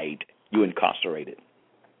tied, you're incarcerated.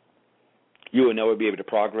 You will never be able to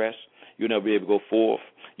progress. You'll never be able to go forth.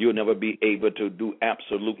 You'll never be able to do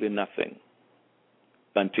absolutely nothing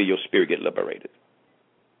until your spirit gets liberated.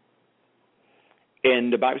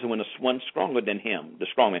 And the Bible says when one's stronger than him, the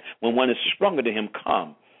strong man, when one is stronger than him,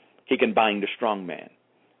 he can bind the strong man.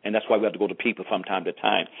 And that's why we have to go to people from time to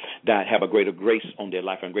time that have a greater grace on their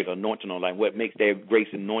life and greater anointing on their life. What makes their grace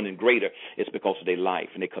and anointing greater is because of their life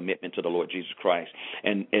and their commitment to the Lord Jesus Christ.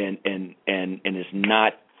 And it's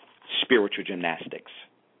not spiritual gymnastics.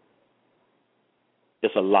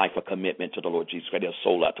 It's a life of commitment to the Lord Jesus Christ. They're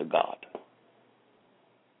sold out to God.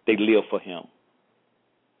 They live for Him.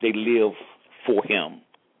 They live for Him.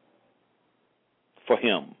 For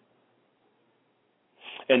Him.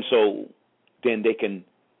 And so then they can,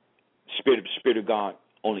 Spirit of God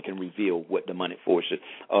only can reveal what demonic forces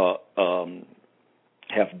have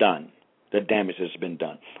done. The damage has been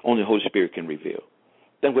done. Only the Holy Spirit can reveal.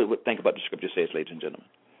 Then think about the scripture says, ladies and gentlemen.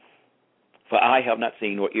 For I have not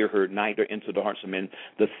seen nor ear heard, neither into the hearts of men,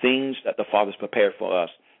 the things that the Father has prepared for us,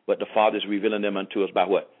 but the Father is revealing them unto us by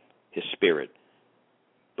what? His Spirit.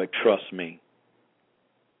 But trust me.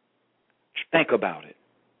 Think about it.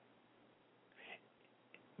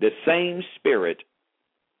 The same Spirit,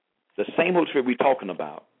 the same Holy Spirit we're talking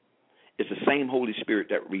about, is the same Holy Spirit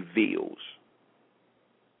that reveals.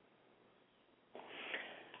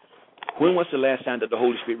 When was the last time that the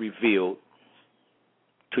Holy Spirit revealed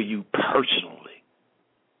to you personally?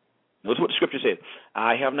 Notice what the scripture said.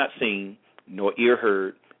 I have not seen, nor ear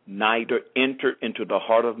heard, neither entered into the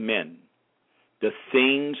heart of men, the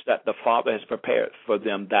things that the Father has prepared for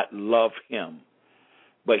them that love him.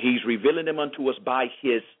 But he's revealing them unto us by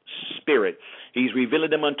his Spirit. He's revealing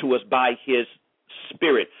them unto us by his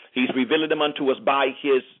Spirit. He's revealing them unto us by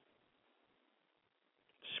his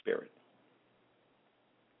Spirit.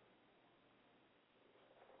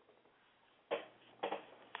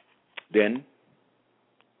 Then,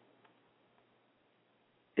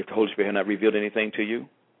 if the Holy Spirit has not revealed anything to you,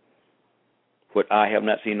 what I have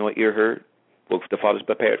not seen nor ear heard, what the Father's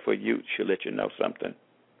prepared for you, she'll let you know something.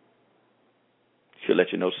 She'll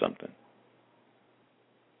let you know something.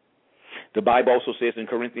 The Bible also says in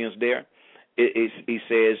Corinthians there, he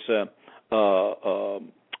says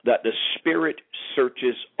that the Spirit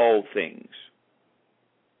searches all things.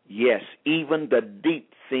 Yes, even the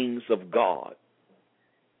deep things of God.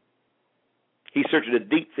 He searches the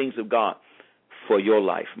deep things of God for your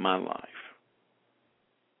life, my life.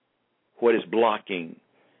 What is blocking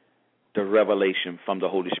the revelation from the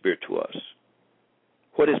Holy Spirit to us?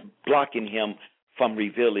 What is blocking him from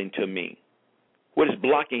revealing to me? What is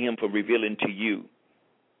blocking him from revealing to you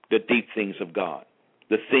the deep things of God,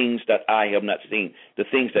 the things that eye have not seen, the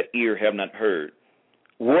things that ear have not heard?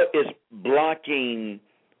 What is blocking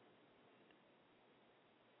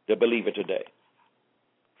the believer today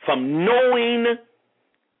from knowing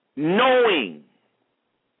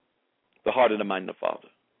the heart and the mind of the Father?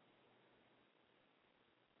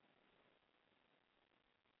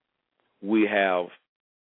 We have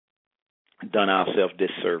done ourselves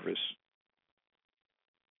disservice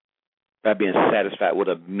by being satisfied with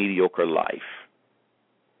a mediocre life,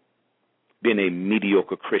 being a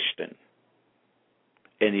mediocre Christian.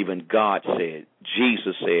 And even God said,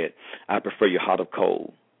 Jesus said, I prefer you hot or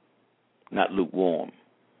cold, not lukewarm.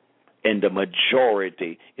 And the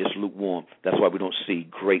majority is lukewarm. That's why we don't see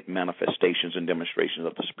great manifestations and demonstrations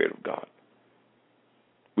of the Spirit of God.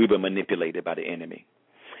 We've been manipulated by the enemy.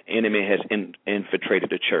 Enemy has infiltrated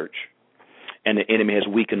the church, and the enemy has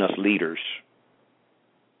weakened us leaders.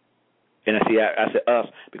 And I say us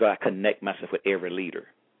because I connect myself with every leader.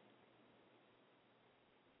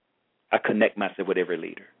 I connect myself with every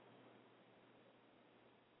leader.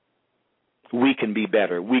 We can be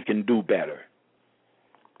better. We can do better.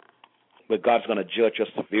 But God's going to judge us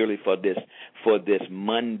severely for this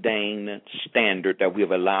mundane standard that we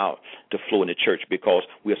have allowed to flow in the church because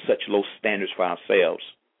we have such low standards for ourselves.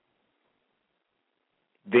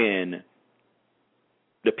 Then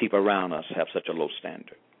the people around us have such a low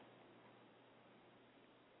standard.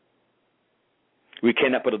 We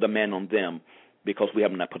cannot put a demand on them because we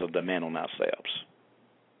have not put a demand on ourselves.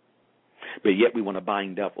 But yet we want to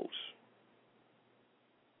bind devils.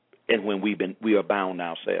 And when we are bound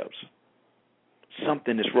ourselves,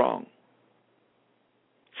 something is wrong.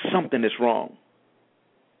 Something is wrong.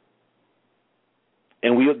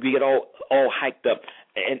 And we get all hyped up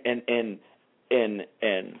and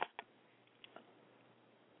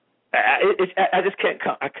I just can't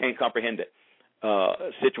comprehend it.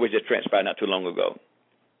 Situation that transpired not too long ago.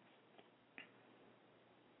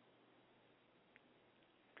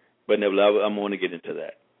 But nevertheless, I'm going to get into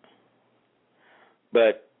that.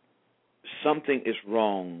 But something is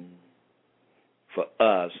wrong for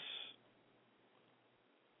us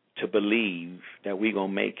to believe that we're going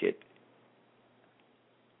to make it.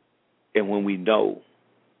 And when we know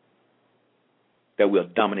that we are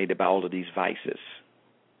dominated by all of these vices.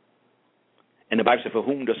 And the Bible says, for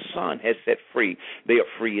whom the Son has set free, they are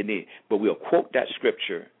free indeed. But we'll quote that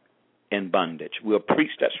scripture in bondage. We'll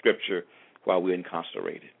preach that scripture while we're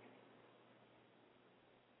incarcerated.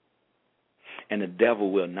 And the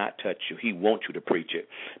devil will not touch you. He wants you to preach it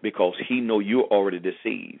because he knows you're already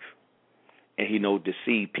deceived. And he knows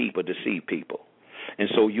deceive people. And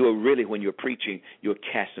so you're really, when you're preaching, you're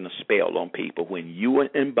casting a spell on people. When you are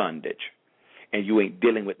in bondage and you ain't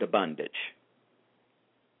dealing with the bondage.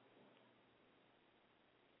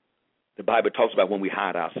 The Bible talks about when we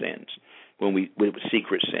hide our sins, with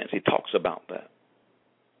secret sins. It talks about that.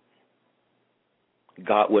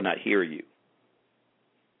 God will not hear you.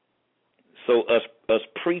 So us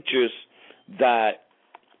preachers that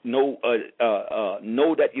know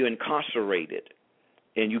that you're incarcerated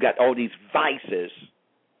and you got all these vices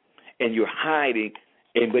and you're hiding,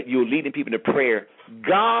 but you're leading people to prayer,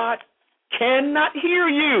 God cannot hear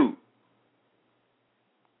you.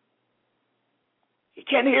 He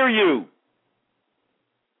can't hear you.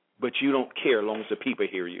 But you don't care as long as the people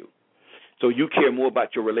hear you. So you care more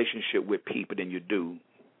about your relationship with people than you do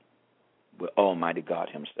with Almighty God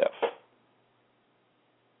himself.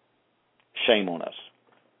 Shame on us.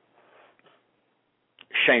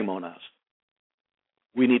 Shame on us.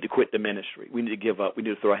 We need to quit the ministry. We need to give up. We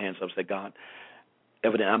need to throw our hands up and say, God,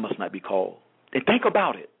 evidently I must not be called. And think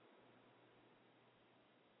about it.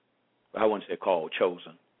 I wouldn't say called,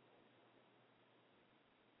 chosen.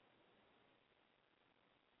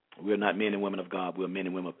 We're not men and women of God. We're men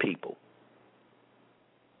and women of people.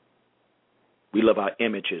 We love our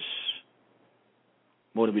images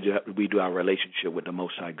more than we do our relationship with the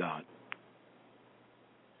Most High God.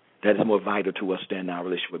 That is more vital to us than our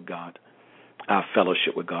relationship with God, our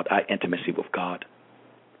fellowship with God, our intimacy with God.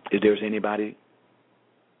 If there's any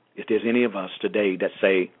of us today that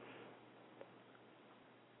say,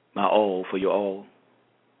 my all for your all,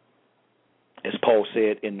 as Paul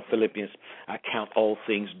said in Philippians, I count all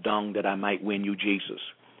things dung that I might win you, Jesus.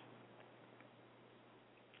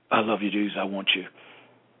 I love you, Jesus. I want you.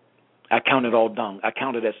 I count it all dung. I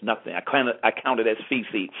count it as nothing. I count it as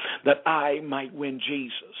feces, that I might win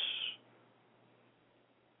Jesus.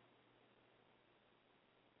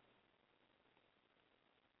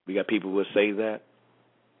 We got people who will say that,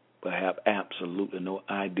 but have absolutely no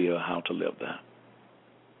idea how to live that.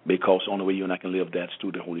 Because the only way you and I can live that is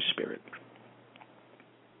through the Holy Spirit.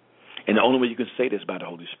 And the only way you can say this is by the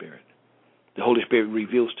Holy Spirit. The Holy Spirit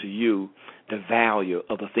reveals to you the value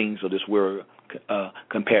of the things of this world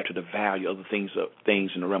compared to the value of the things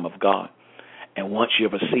in the realm of God. And once you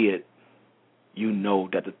ever see it, you know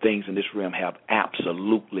that the things in this realm have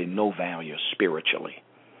absolutely no value spiritually,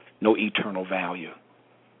 no eternal value.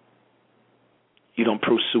 You don't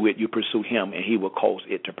pursue it, you pursue Him, and He will cause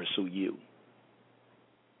it to pursue you.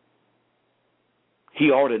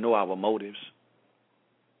 He already knows our motives.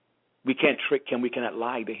 We can't trick Him. We cannot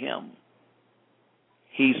lie to Him.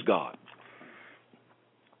 He's God.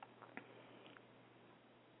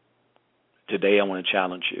 Today I want to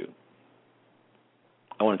challenge you.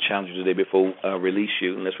 I want to challenge you today before I release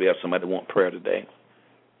you, unless we have somebody that wants prayer today.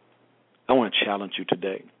 I want to challenge you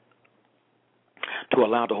today to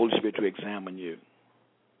allow the Holy Spirit to examine you.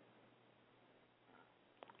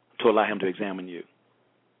 To allow Him to examine you.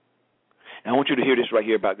 And I want you to hear this right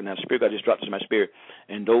here about now. The Spirit God just dropped this in my spirit.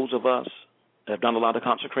 And those of us that have done a lot of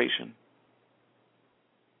consecration,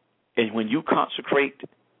 and when you consecrate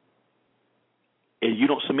and you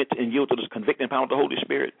don't submit and yield to this convicting power of the Holy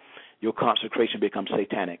Spirit, your consecration becomes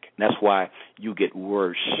satanic. That's why you get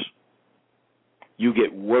worse. You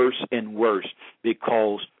get worse and worse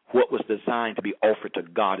because what was designed to be offered to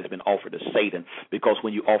God has been offered to Satan. Because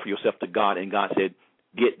when you offer yourself to God and God said,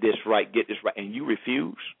 get this right, and you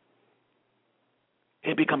refuse,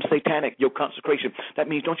 it becomes satanic, your consecration. That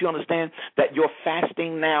means, don't you understand that your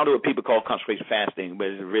fasting now, there are people call consecration fasting, but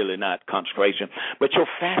it's really not consecration. But your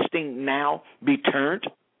fasting now be turned.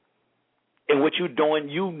 And what you're doing,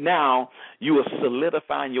 you are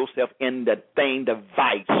solidifying yourself in the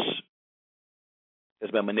vice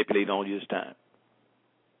that's been manipulated on you this time.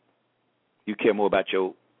 You care more about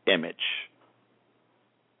your image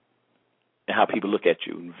and how people look at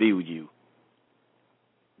you and view you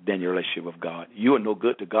than your relationship with God. You are no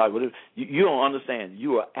good to God. You don't understand.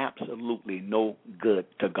 You are absolutely no good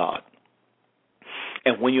to God.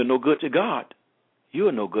 And when you're no good to God, you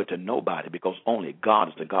are no good to nobody, because only God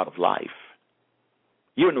is the God of life.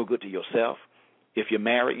 You're no good to yourself. If you're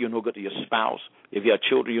married, you're no good to your spouse. If you have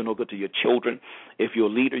children, you're no good to your children. If you're a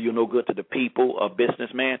leader, you're no good to the people. A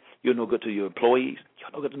businessman, you're no good to your employees.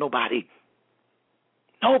 You're no good to nobody.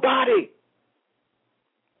 Nobody.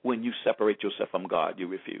 When you separate yourself from God, you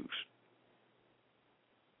refuse.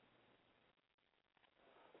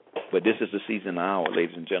 But this is the season and hour,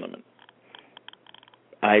 ladies and gentlemen.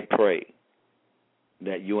 I pray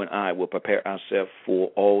that you and I will prepare ourselves for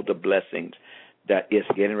all the blessings that is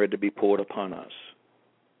getting ready to be poured upon us.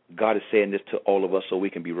 God is saying this to all of us so we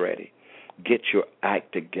can be ready. Get your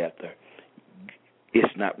act together.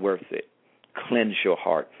 It's not worth it. Cleanse your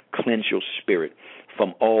heart. Cleanse your spirit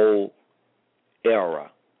from all error,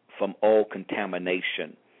 from all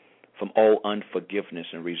contamination, from all unforgiveness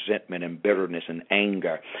and resentment and bitterness and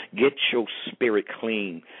anger. Get your spirit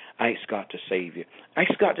clean. Ask God to save you.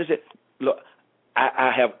 Ask God to say, look,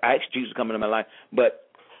 I have asked Jesus to come into my life, but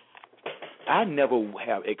I never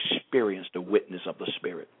have experienced the witness of the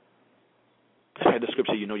Spirit. That's why the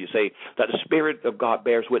scripture, you say that the Spirit of God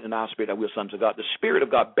bears witness in our spirit that we are sons of God. The Spirit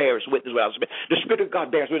of God bears witness with our spirit. The Spirit of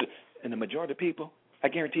God bears witness. And the majority of people, I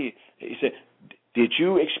guarantee you, he said, did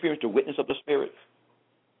you experience the witness of the Spirit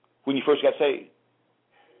when you first got saved?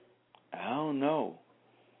 I don't know.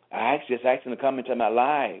 I just asked him to come into my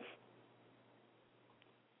life.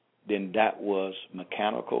 Then that was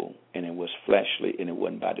mechanical, and it was fleshly, and it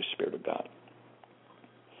wasn't by the Spirit of God.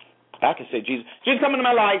 I can say, Jesus come into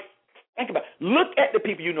my life. Think about it. Look at the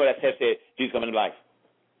people you know that have said, Jesus come into my life.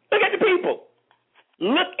 Look at the people.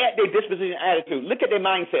 Look at their disposition and attitude. Look at their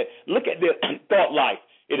mindset. Look at their thought life.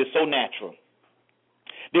 It is so natural.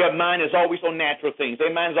 Their mind is always on natural things.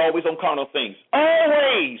 Their mind is always on carnal things.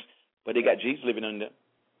 Always. But they got Jesus living in them.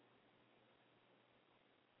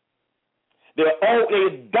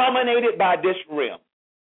 They're dominated by this realm.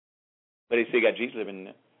 But they still got Jesus living in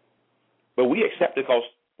them. But we accept it because,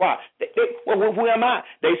 why? Well, who am I?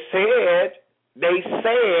 They said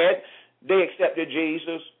they accepted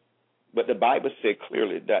Jesus. But the Bible said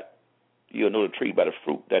clearly that you'll know the tree by the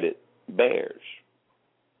fruit that it bears.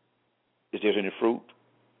 Is there any fruit?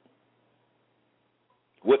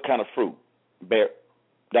 What kind of fruit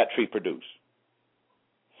that tree produce?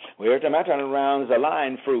 Well, every time I turn around, it's a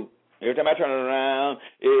lying fruit. Every time I turn around,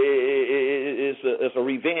 it's a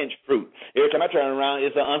revenge fruit. Every time I turn around,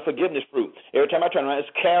 it's an unforgiveness fruit. Every time I turn around,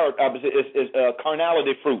 it's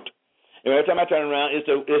carnality fruit. Every time I turn around, it's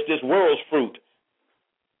this world's fruit.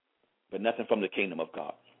 But nothing from the kingdom of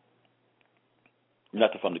God.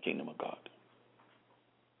 Nothing from the kingdom of God.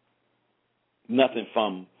 Nothing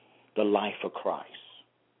from the life of Christ.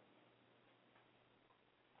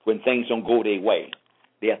 When things don't go their way,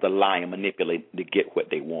 they have to lie and manipulate to get what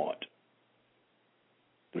they want.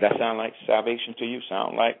 Does that sound like salvation to you?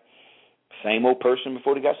 Sound like same old person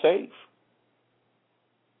before they got saved?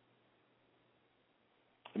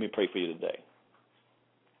 Let me pray for you today.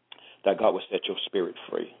 That God will set your spirit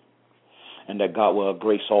free. And that God will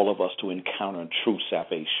grace all of us to encounter true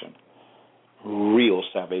salvation, real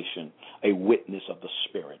salvation, a witness of the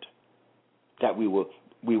Spirit. That we will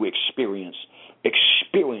experience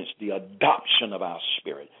the adoption of our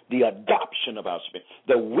spirit, the adoption of our spirit,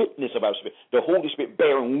 the witness of our spirit, the Holy Spirit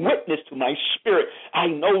bearing witness to my spirit. I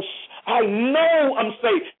know I'm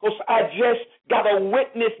saved because I just got a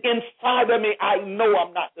witness inside of me. I know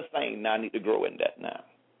I'm not the same. Now I need to grow in that now.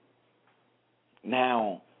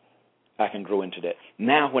 Now I can grow into that.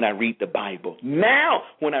 Now when I read the Bible,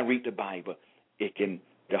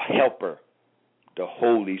 the helper, the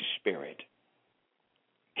Holy Spirit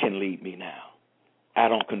can lead me now. I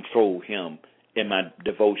don't control him in my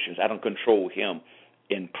devotions. I don't control him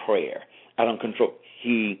in prayer.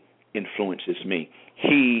 He influences me.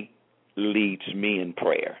 He leads me in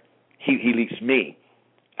prayer. He leads me.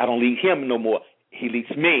 I don't lead him no more. He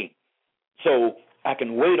leads me. So I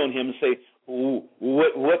can wait on him and say,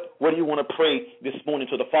 what do you want to pray this morning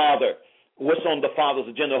to the Father? What's on the Father's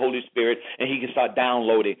agenda, Holy Spirit? And he can start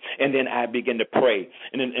downloading. And then I begin to pray.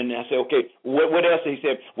 And I say, okay, what else? He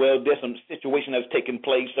said, well, there's some situation that's taking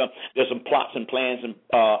place. There's some plots and plans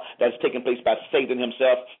that's taking place by Satan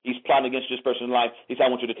himself. He's plotting against this person's life. He said, I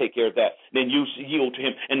want you to take care of that. Then you yield to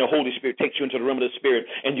him, and the Holy Spirit takes you into the realm of the Spirit,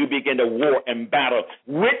 and you begin to war and battle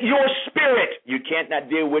with your spirit. You can't not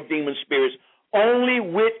deal with demon spirits, only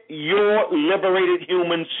with your liberated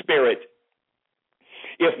human spirit.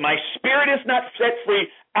 If my spirit is not set free,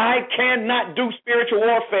 I cannot do spiritual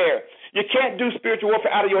warfare. You can't do spiritual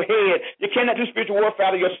warfare out of your head. You cannot do spiritual warfare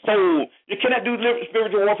out of your soul. You cannot do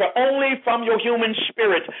spiritual warfare only from your human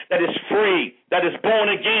spirit that is free, that is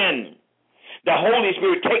born again. The Holy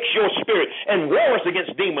Spirit takes your spirit and wars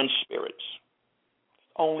against demon spirits.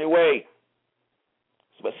 Only way.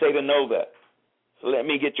 But Satan knows that. So let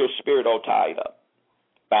me get your spirit all tied up,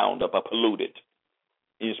 bound up, or polluted.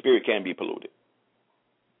 And your spirit can be polluted.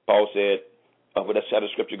 Paul said, where that side of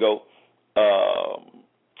Scripture go, I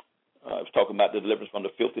was talking about the deliverance from the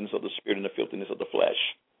filthiness of the spirit and the filthiness of the flesh.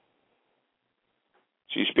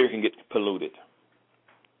 So your spirit can get polluted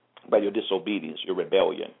by your disobedience, your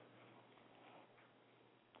rebellion.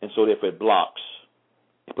 And so therefore it blocks,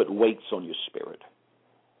 it puts weights on your spirit.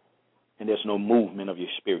 And there's no movement of your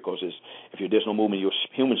spirit, because there's no movement in your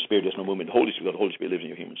human spirit, there's no movement in the Holy Spirit, because the Holy Spirit lives in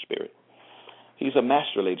your human spirit. He's a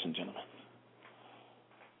master, ladies and gentlemen.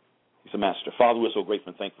 He's a master. Father, we're so grateful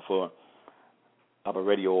and thankful for our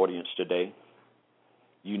radio audience today.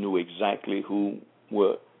 You knew exactly who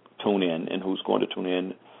would tune in and who's going to tune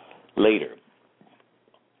in later.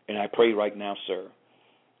 And I pray right now, sir,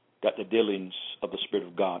 that the dealings of the Spirit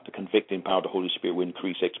of God, the convicting power of the Holy Spirit will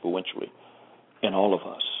increase exponentially in all of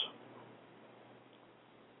us.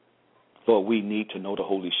 Lord, we need to know the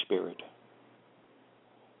Holy Spirit.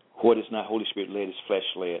 What is not Holy Spirit-led is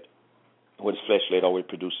flesh-led. What is flesh-led always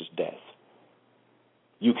produces death.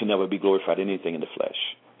 You can never be glorified in anything in the flesh.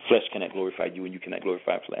 Flesh cannot glorify you, and you cannot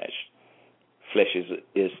glorify flesh. Flesh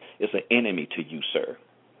is an enemy to you, sir.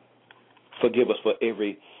 Forgive us for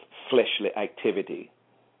every fleshly activity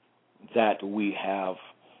that we have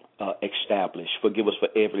established. Forgive us for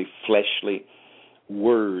every fleshly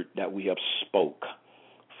word that we have spoke.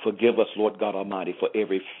 Forgive us, Lord God Almighty, for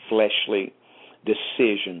every fleshly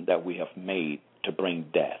decision that we have made to bring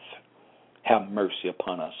death. Have mercy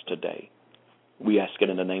upon us today. We ask it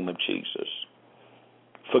in the name of Jesus.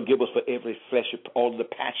 Forgive us for every fleshly, all the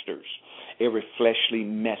pastors, every fleshly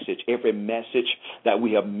message, every message that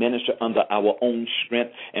we have ministered under our own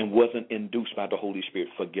strength and wasn't induced by the Holy Spirit.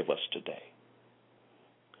 Forgive us today.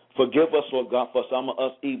 Forgive us, Lord God, for some of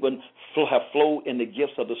us even have flowed in the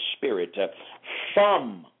gifts of the Spirit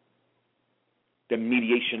from the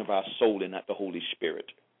mediation of our soul and not the Holy Spirit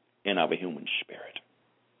in our human spirit,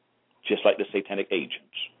 just like the satanic agents.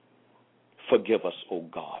 Forgive us, O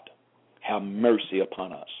God. Have mercy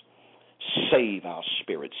upon us. Save our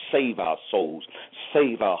spirits, save our souls,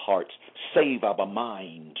 save our hearts, save our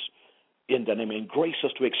minds in the name, and grace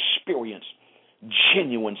us to experience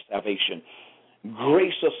genuine salvation.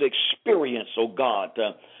 Grace us to experience, oh God,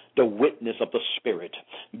 the witness of the Spirit.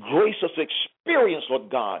 Grace us to experience,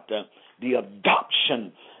 Lord God, the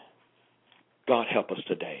adoption. God, help us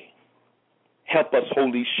today. Help us,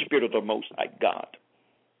 Holy Spirit of the Most High God.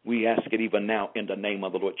 We ask it even now in the name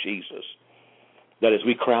of the Lord Jesus, that as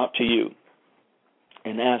we cry out to you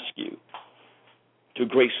and ask you to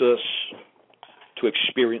grace us to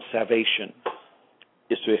experience salvation,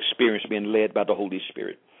 is to experience being led by the Holy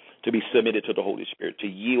Spirit, to be submitted to the Holy Spirit, to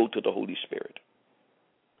yield to the Holy Spirit.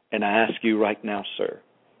 And I ask you right now, sir,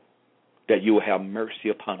 that you will have mercy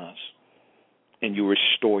upon us and you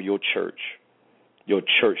restore your church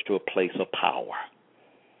to a place of power.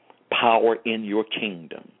 Power in your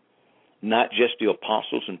kingdom. Not just the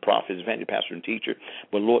apostles and prophets, evangelist, pastor, and teacher,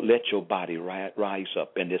 but Lord, let your body rise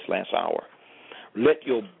up in this last hour. Let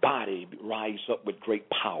your body rise up with great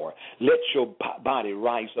power. Let your body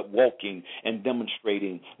rise up walking and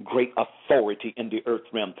demonstrating great authority in the earth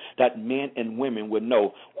realm, that men and women would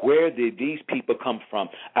know, where did these people come from?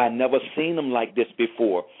 I've never seen them like this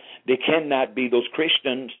before. They cannot be those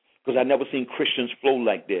Christians, because I've never seen Christians flow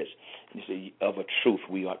like this. You see, of a truth,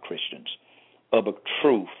 we are Christians. Of a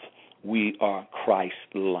truth, we are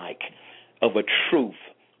Christ-like. Of a truth,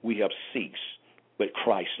 we have ceased, but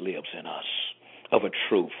Christ lives in us. Of a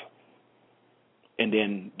truth. And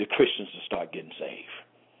then the Christians will start getting saved.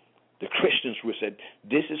 The Christians will say,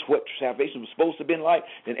 this is what salvation was supposed to have been like,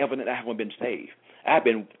 then evidently I haven't been saved. I've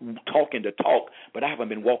been talking the talk, but I haven't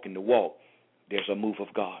been walking the walk. There's a move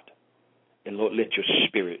of God. And Lord, let your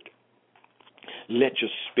spirit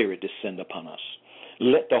descend upon us.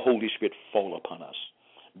 Let the Holy Spirit fall upon us.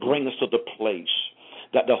 Bring us to the place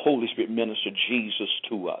that the Holy Spirit minister Jesus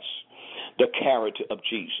to us. The character of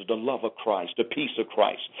Jesus, the love of Christ, the peace of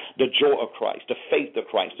Christ, the joy of Christ, the faith of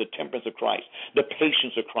Christ, the temperance of Christ, the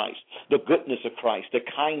patience of Christ, the goodness of Christ, the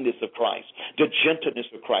kindness of Christ, the gentleness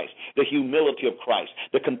of Christ, the humility of Christ,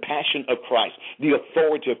 the compassion of Christ, the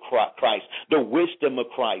authority of Christ, the wisdom of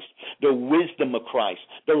Christ,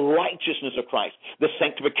 the righteousness of Christ, the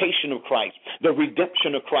sanctification of Christ, the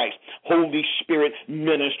redemption of Christ. Holy Spirit,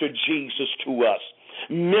 minister Jesus to us.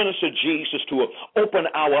 Minister Jesus to us. Open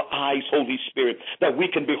our eyes, Holy Spirit, that we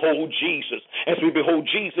can behold Jesus. As we behold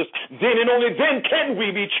Jesus, then and only then can we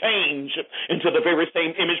be changed into the very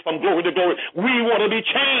same image from glory to glory. We want to be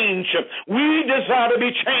changed. We desire to be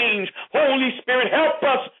changed. Holy Spirit, help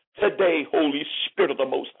us today, Holy Spirit of the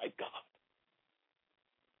Most High God.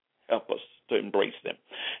 Help us to embrace them.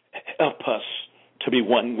 Help us to be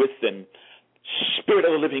one with them. Spirit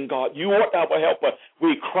of the living God, you are our helper.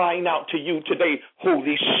 We're crying out to you today,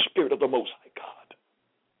 Holy Spirit of the Most High God.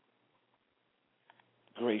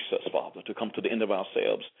 Grace us, Father, to come to the end of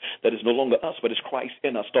ourselves. That is no longer us, but it's Christ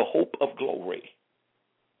in us, the hope of glory.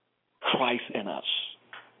 Christ in us.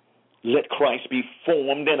 Let Christ be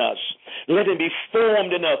formed in us. Let him be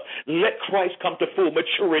formed in us. Let Christ come to full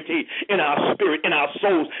maturity in our spirit, in our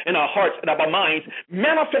souls, in our hearts, in our minds,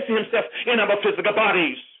 manifesting himself in our physical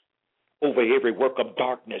bodies. Over every work of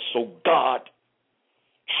darkness, so God,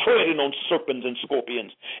 treading on serpents and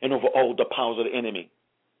scorpions and over all the powers of the enemy.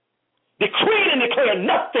 Decree and declare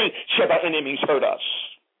nothing shall by enemies hurt us.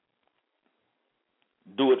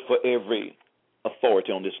 Do it for every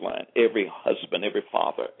authority on this line, every husband, every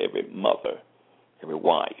father, every mother, every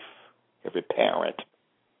wife, every parent,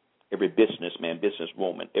 every businessman,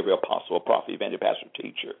 businesswoman, every apostle, prophet, evangelist, pastor,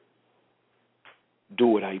 teacher.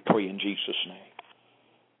 Do it, I pray, in Jesus' name.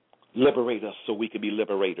 Liberate us so we can be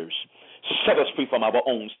liberators. Set us free from our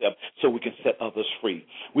own self so we can set others free.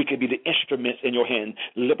 We can be the instruments in your hand,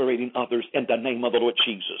 liberating others in the name of the Lord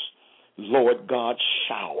Jesus. Lord God,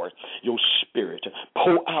 shower your spirit.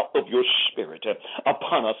 Pour out of your spirit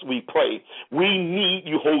upon us, we pray. We need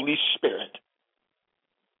you, Holy Spirit.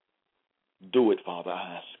 Do it, Father,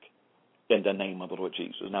 I ask. In the name of the Lord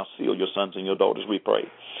Jesus. Now seal your sons and your daughters, we pray,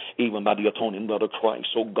 even by the atoning blood of Christ.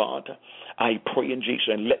 Oh God, I pray in Jesus,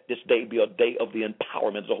 and let this day be a day of the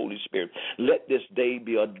empowerment of the Holy Spirit. Let this day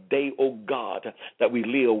be a day, oh God, that we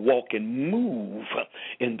live, walk, and move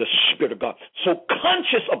in the Spirit of God. So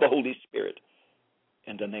conscious of the Holy Spirit.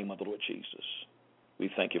 In the name of the Lord Jesus. We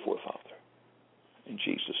thank you for it, Father. In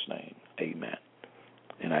Jesus' name, amen.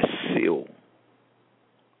 And I seal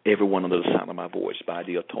everyone under the sound of my voice by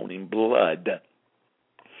the atoning blood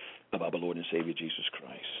of our Lord and Savior Jesus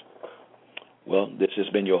Christ. Well, this has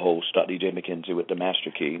been your host, Dr. E.J. McKenzie with the Master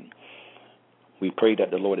Key. We pray that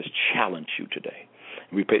the Lord has challenged you today.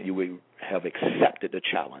 We pray that you will have accepted the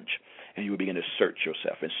challenge, and you will begin to search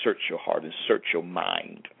yourself and search your heart and search your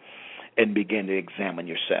mind and begin to examine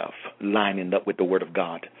yourself, lining up with the Word of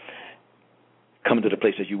God. Coming to the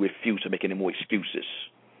place that you refuse to make any more excuses.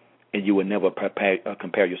 And you will never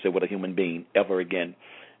compare yourself with a human being ever again,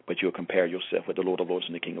 but you'll compare yourself with the Lord of Lords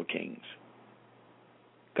and the King of Kings.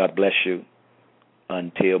 God bless you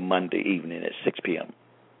until Monday evening at 6 p.m.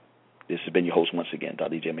 This has been your host once again,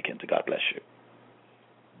 Dr. E.J. McKenzie. God bless you.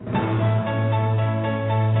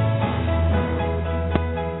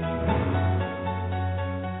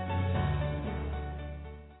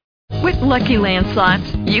 With Lucky Land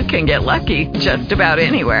Slots, you can get lucky just about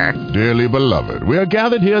anywhere. Dearly beloved, we are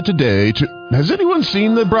gathered here today to... Has anyone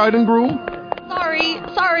seen the bride and groom?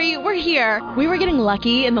 Sorry, we're here. We were getting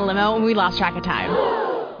lucky in the limo and we lost track of time.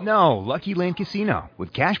 No, Lucky Land Casino,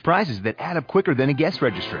 with cash prizes that add up quicker than a guest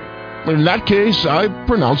registry. In that case, I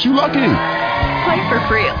pronounce you lucky. Play for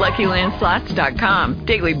free at LuckyLandSlots.com.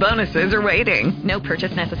 Daily bonuses are waiting. No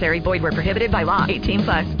purchase necessary. Void where prohibited by law.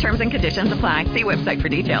 18+. Terms and conditions apply. See website for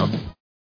details.